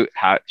want to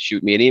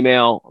shoot me an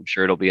email, I'm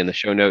sure it'll be in the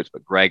show notes,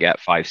 but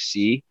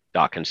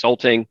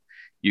greg@5c.consulting.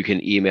 You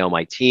can email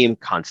my team,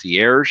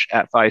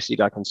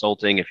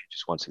 concierge@5c.consulting, if you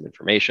just want some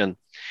information.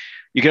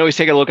 You can always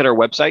take a look at our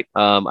website.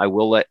 I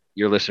will let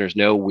your listeners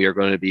know we are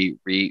going to be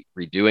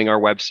redoing our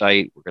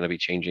website. We're going to be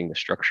changing the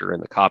structure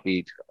and the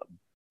copy to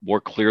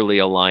more clearly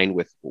align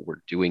with what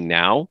we're doing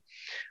now.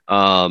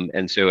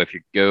 And so if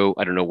you go,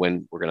 I don't know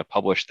when we're going to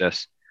publish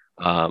this,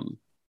 but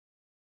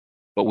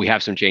we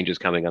have some changes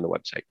coming on the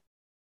website.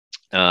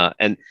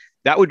 And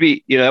that would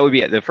be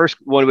it. The first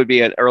one would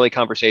be an early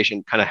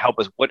conversation, kind of help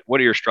us. What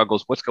are your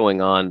struggles? What's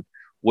going on?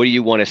 What do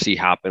you want to see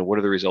happen? What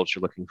are the results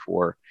you're looking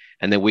for?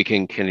 And then we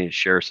can kind of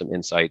share some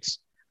insights,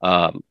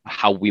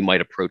 how we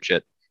might approach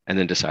it, and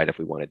then decide if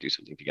we want to do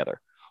something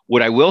together.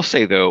 What I will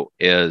say though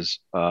is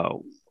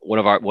one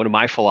of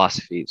my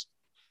philosophies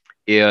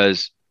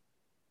is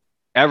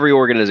every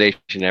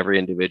organization, every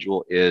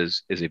individual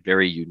is a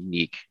very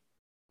unique.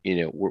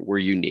 We're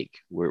unique.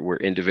 We're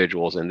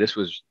individuals, and this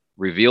was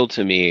revealed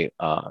to me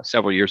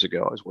several years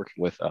ago. I was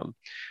working with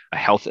a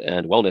health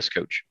and wellness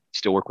coach.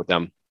 Still work with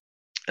them,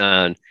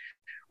 and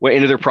went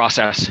into their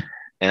process,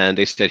 and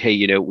they said,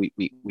 hey,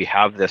 we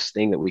have this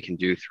thing that we can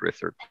do through a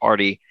third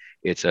party.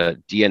 It's a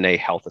DNA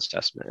health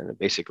assessment, and it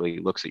basically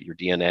looks at your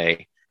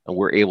DNA, and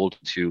we're able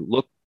to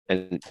look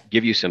and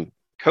give you some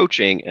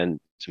coaching and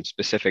some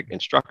specific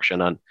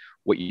instruction on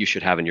what you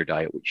should have in your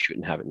diet, what you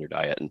shouldn't have in your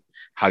diet, and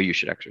how you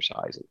should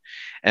exercise.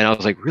 And I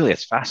was like, really,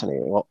 it's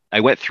fascinating. Well, I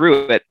went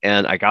through it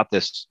and I got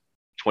this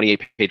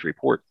 28-page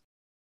report.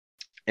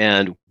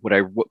 And what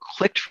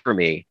clicked for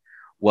me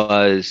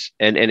was,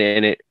 and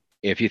it,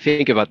 if you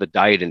think about the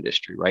diet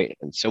industry, right?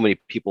 And so many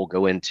people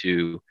go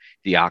into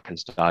the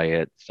Atkins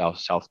diet,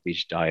 South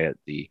Beach diet,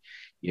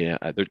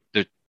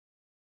 they're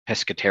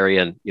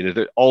pescatarian,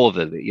 they're all of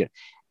them,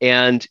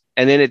 and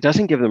then it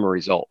doesn't give them a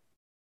result.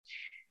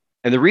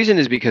 And the reason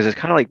is because it's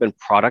kind of like been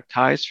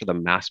productized for the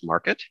mass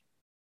market,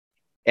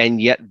 and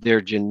yet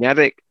their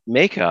genetic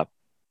makeup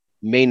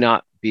may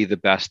not be the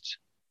best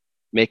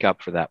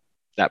makeup for that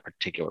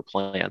particular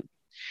plan.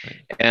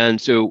 Right. And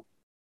so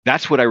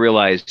that's what I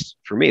realized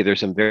for me. There's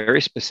some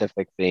very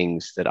specific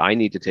things that I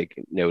need to take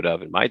note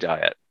of in my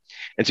diet.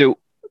 And so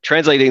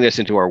translating this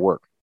into our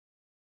work,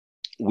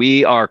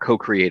 we are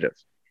co-creative.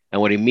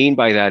 And what I mean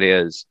by that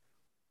is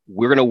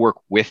we're going to work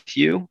with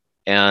you,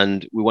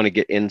 and we want to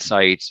get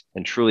insights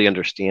and truly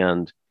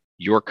understand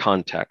your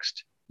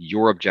context,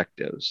 your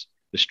objectives,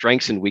 the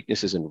strengths and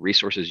weaknesses and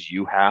resources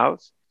you have,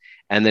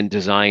 and then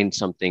design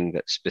something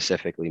that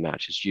specifically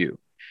matches you.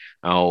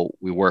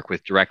 We work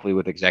directly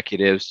with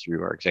executives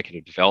through our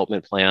executive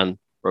development plan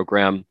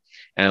program,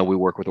 and we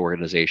work with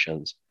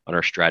organizations on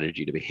our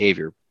strategy to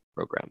behavior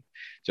program.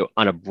 So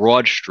on a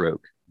broad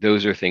stroke,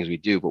 those are things we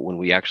do. But when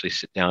we actually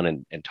sit down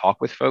and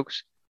talk with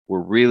folks, we're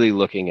really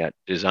looking at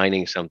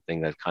designing something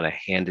that's kind of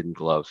hand in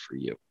glove for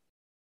you.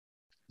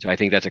 So I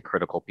think that's a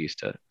critical piece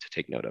to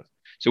take note of.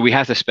 So we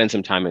have to spend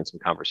some time and some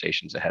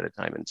conversations ahead of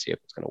time and see if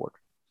it's going to work.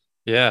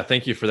 Yeah,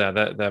 thank you for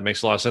that. That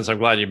makes a lot of sense. I'm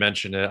glad you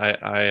mentioned it.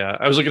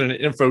 I was looking at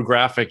an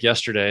infographic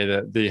yesterday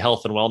that the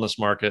health and wellness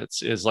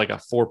markets is like a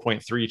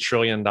 $4.3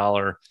 trillion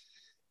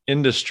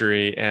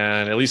industry,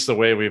 and at least the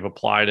way we've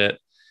applied it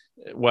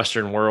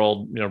Western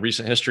world,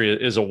 recent history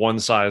is a one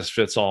size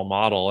fits all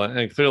model,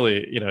 and clearly,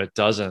 it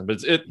doesn't.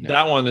 But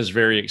that one is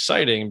very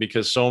exciting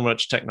because so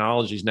much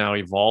technology is now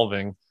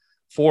evolving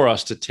for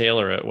us to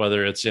tailor it,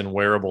 whether it's in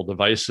wearable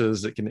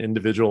devices that can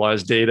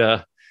individualize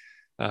data,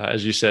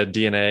 as you said,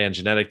 DNA and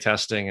genetic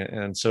testing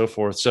and so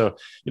forth. So,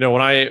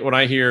 when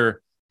I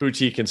hear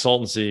boutique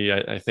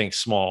consultancy, I think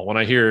small. When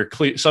I hear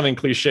something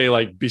cliche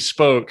like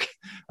bespoke,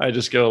 I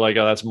just go like,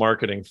 oh, that's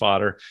marketing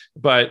fodder.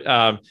 But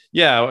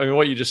yeah, I mean,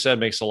 what you just said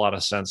makes a lot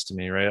of sense to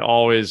me, right?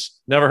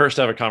 Always never hurts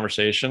to have a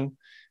conversation.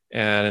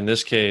 And in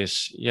this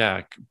case,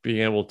 yeah,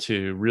 being able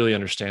to really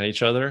understand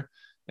each other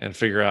and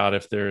figure out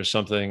if there's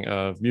something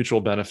of mutual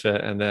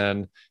benefit. And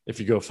then if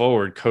you go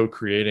forward,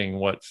 co-creating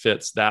what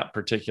fits that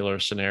particular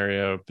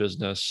scenario,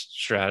 business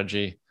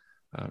strategy.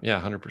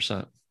 Yeah,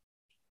 100%.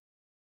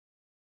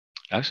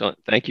 Excellent.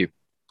 Thank you.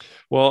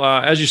 Well,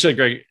 as you said,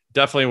 Greg,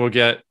 definitely we'll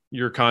get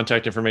your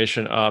contact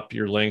information up,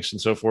 your links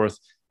and so forth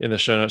in the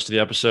show notes to the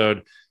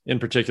episode. In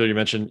particular, you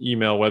mentioned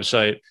email,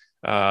 website.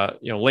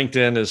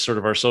 LinkedIn is sort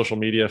of our social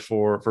media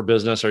for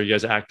business. Are you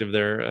guys active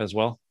there as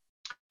well?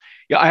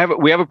 Yeah,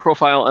 we have a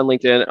profile on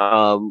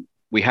LinkedIn.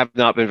 We have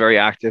not been very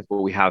active,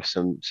 but we have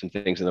some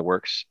things in the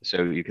works.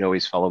 So you can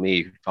always follow me,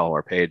 you can follow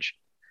our page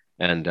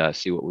and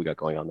see what we got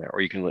going on there.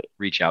 Or you can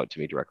reach out to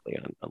me directly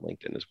on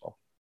LinkedIn as well.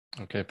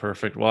 Okay,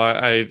 perfect. Well,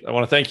 I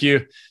want to thank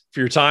you for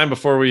your time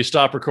before we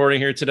stop recording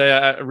here today.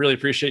 I really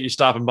appreciate you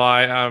stopping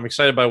by. I'm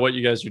excited by what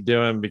you guys are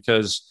doing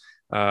because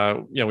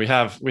we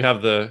have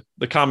the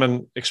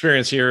common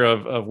experience here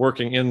of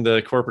working in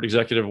the corporate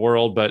executive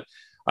world, but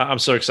I'm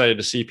so excited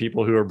to see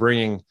people who are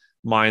bringing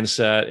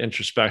mindset,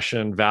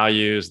 introspection,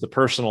 values, the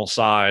personal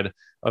side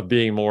of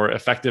being more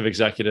effective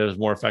executives,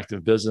 more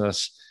effective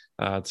business.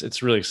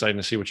 It's really exciting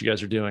to see what you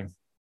guys are doing.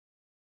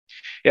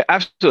 Yeah,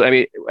 absolutely. I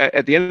mean,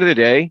 at the end of the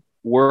day,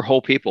 we're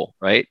whole people,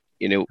 right?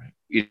 You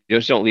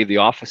just don't leave the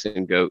office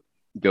and go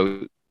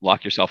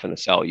lock yourself in a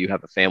cell. You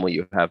have a family,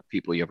 you have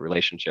people, you have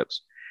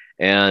relationships.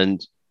 And,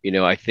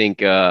 I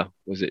think,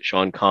 was it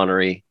Sean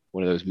Connery,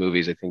 one of those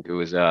movies? I think it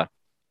was,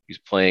 he's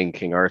playing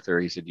King Arthur.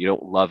 He said, you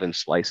don't love in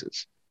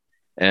slices.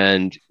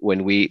 And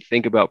when we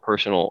think about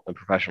personal and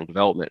professional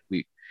development,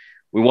 we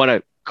want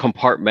to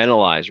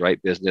compartmentalize, right?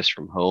 Business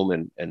from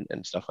home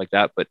and stuff like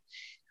that. But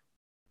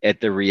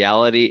the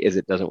reality is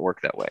it doesn't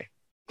work that way.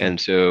 And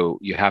so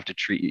you have to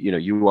treat,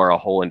 you are a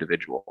whole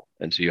individual.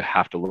 And so you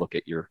have to look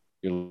at your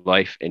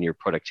life and your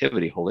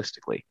productivity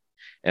holistically.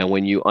 And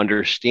when you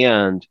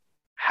understand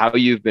how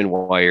you've been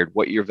wired,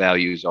 what your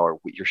values are,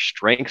 what your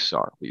strengths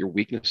are, what your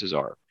weaknesses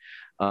are,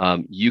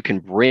 you can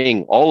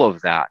bring all of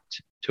that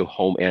to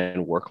home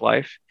and work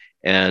life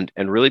and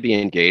really be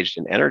engaged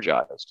and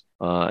energized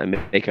and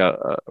make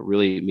a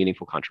really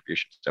meaningful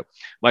contribution. So,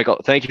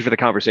 Michael, thank you for the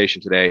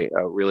conversation today.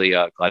 Really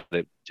glad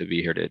to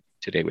be here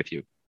today with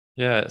you.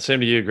 Yeah,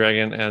 same to you, Greg,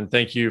 and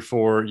thank you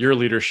for your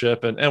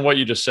leadership and what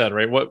you just said,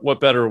 right? What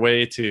better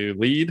way to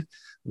lead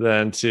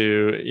than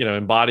to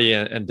embody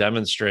and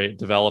demonstrate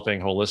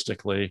developing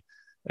holistically.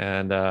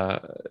 And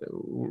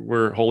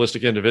we're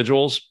holistic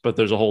individuals, but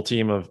there's a whole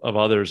team of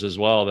others as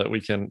well that we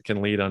can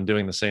lead on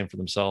doing the same for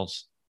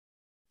themselves.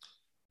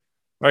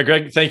 All right,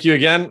 Greg, thank you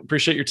again.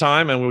 Appreciate your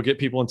time, and we'll get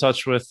people in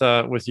touch with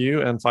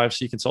you and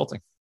 5C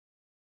Consulting.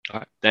 All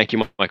right, thank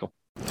you, Michael.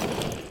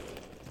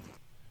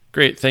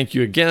 Great. Thank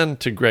you again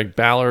to Greg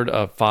Ballard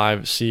of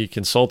 5C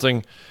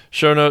Consulting.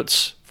 Show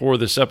notes for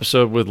this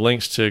episode with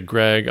links to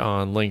Greg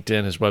on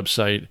LinkedIn, his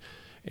website,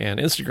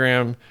 and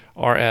Instagram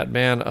are at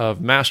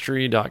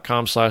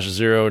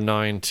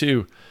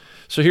manofmastery.com/092.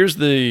 So here's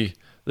the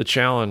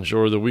challenge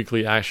or the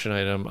weekly action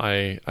item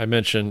I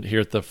mentioned here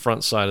at the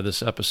front side of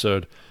this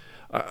episode.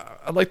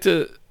 I'd like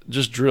to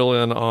just drill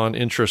in on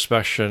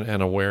introspection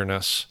and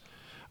awareness.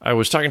 I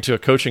was talking to a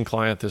coaching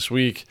client this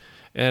week,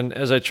 and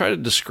as I try to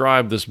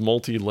describe this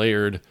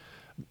multi-layered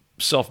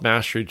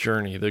self-mastery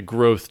journey, the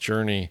growth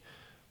journey,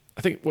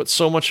 I think what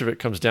so much of it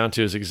comes down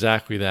to is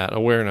exactly that,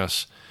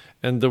 awareness.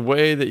 And the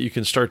way that you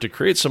can start to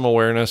create some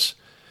awareness,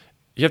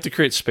 you have to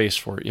create space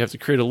for it. You have to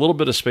create a little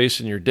bit of space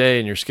in your day,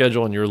 in your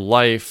schedule, in your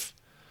life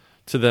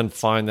to then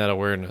find that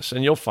awareness.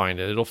 And you'll find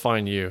it. It'll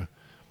find you.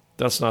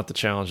 That's not the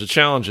challenge. The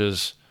challenge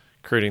is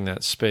creating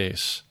that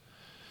space.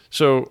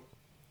 So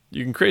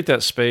you can create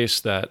that space,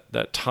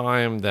 that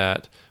time,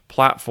 that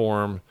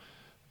platform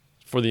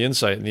for the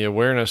insight and the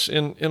awareness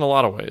in a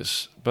lot of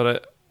ways.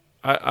 But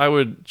I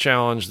would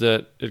challenge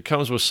that it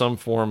comes with some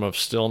form of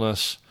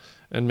stillness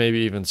and maybe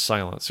even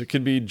silence. It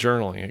could be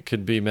journaling. It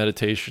could be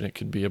meditation. It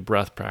could be a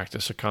breath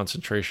practice, a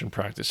concentration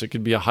practice. It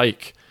could be a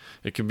hike.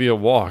 It could be a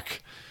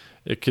walk.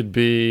 It could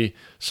be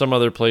some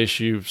other place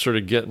you sort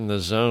of get in the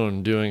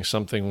zone doing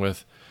something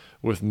with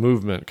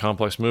movement,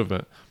 complex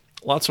movement.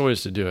 Lots of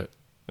ways to do it.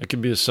 It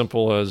could be as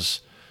simple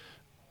as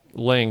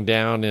laying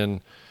down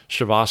in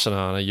Shavasana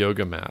on a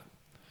yoga mat,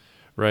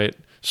 right?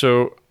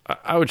 So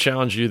I would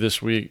challenge you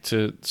this week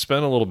to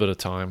spend a little bit of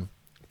time,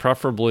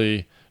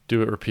 preferably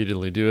do it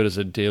repeatedly, do it as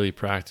a daily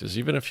practice,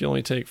 even if you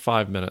only take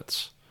 5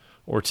 minutes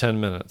or 10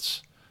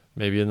 minutes,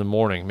 maybe in the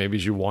morning, maybe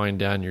as you wind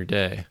down your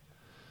day.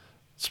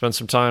 Spend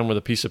some time with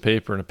a piece of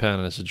paper and a pen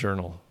as a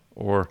journal,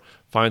 or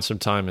find some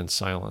time in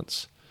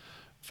silence.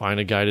 Find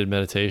a guided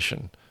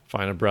meditation.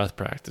 Find a breath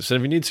practice. And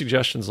if you need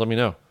suggestions, let me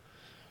know.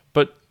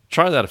 But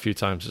try that a few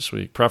times this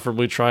week.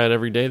 Preferably try it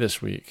every day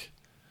this week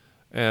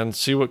and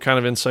see what kind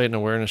of insight and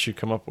awareness you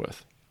come up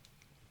with.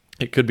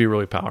 It could be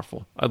really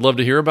powerful. I'd love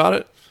to hear about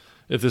it.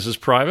 If this is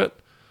private,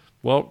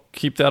 well,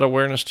 keep that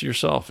awareness to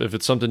yourself. If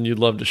it's something you'd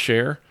love to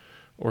share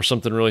or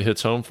something really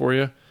hits home for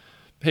you,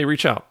 hey,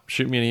 reach out.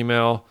 Shoot me an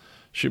email,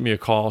 shoot me a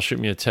call, shoot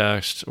me a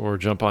text, or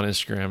jump on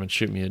Instagram and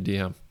shoot me a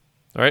DM.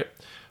 All right?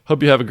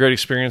 Hope you have a great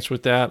experience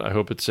with that. I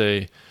hope it's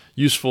a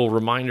useful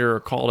reminder or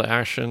call to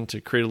action to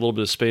create a little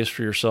bit of space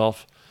for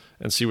yourself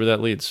and see where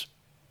that leads.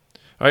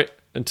 All right,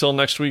 until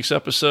next week's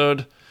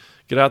episode,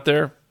 get out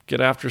there,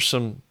 get after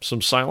some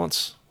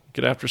silence,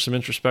 get after some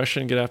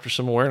introspection, get after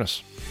some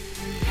awareness.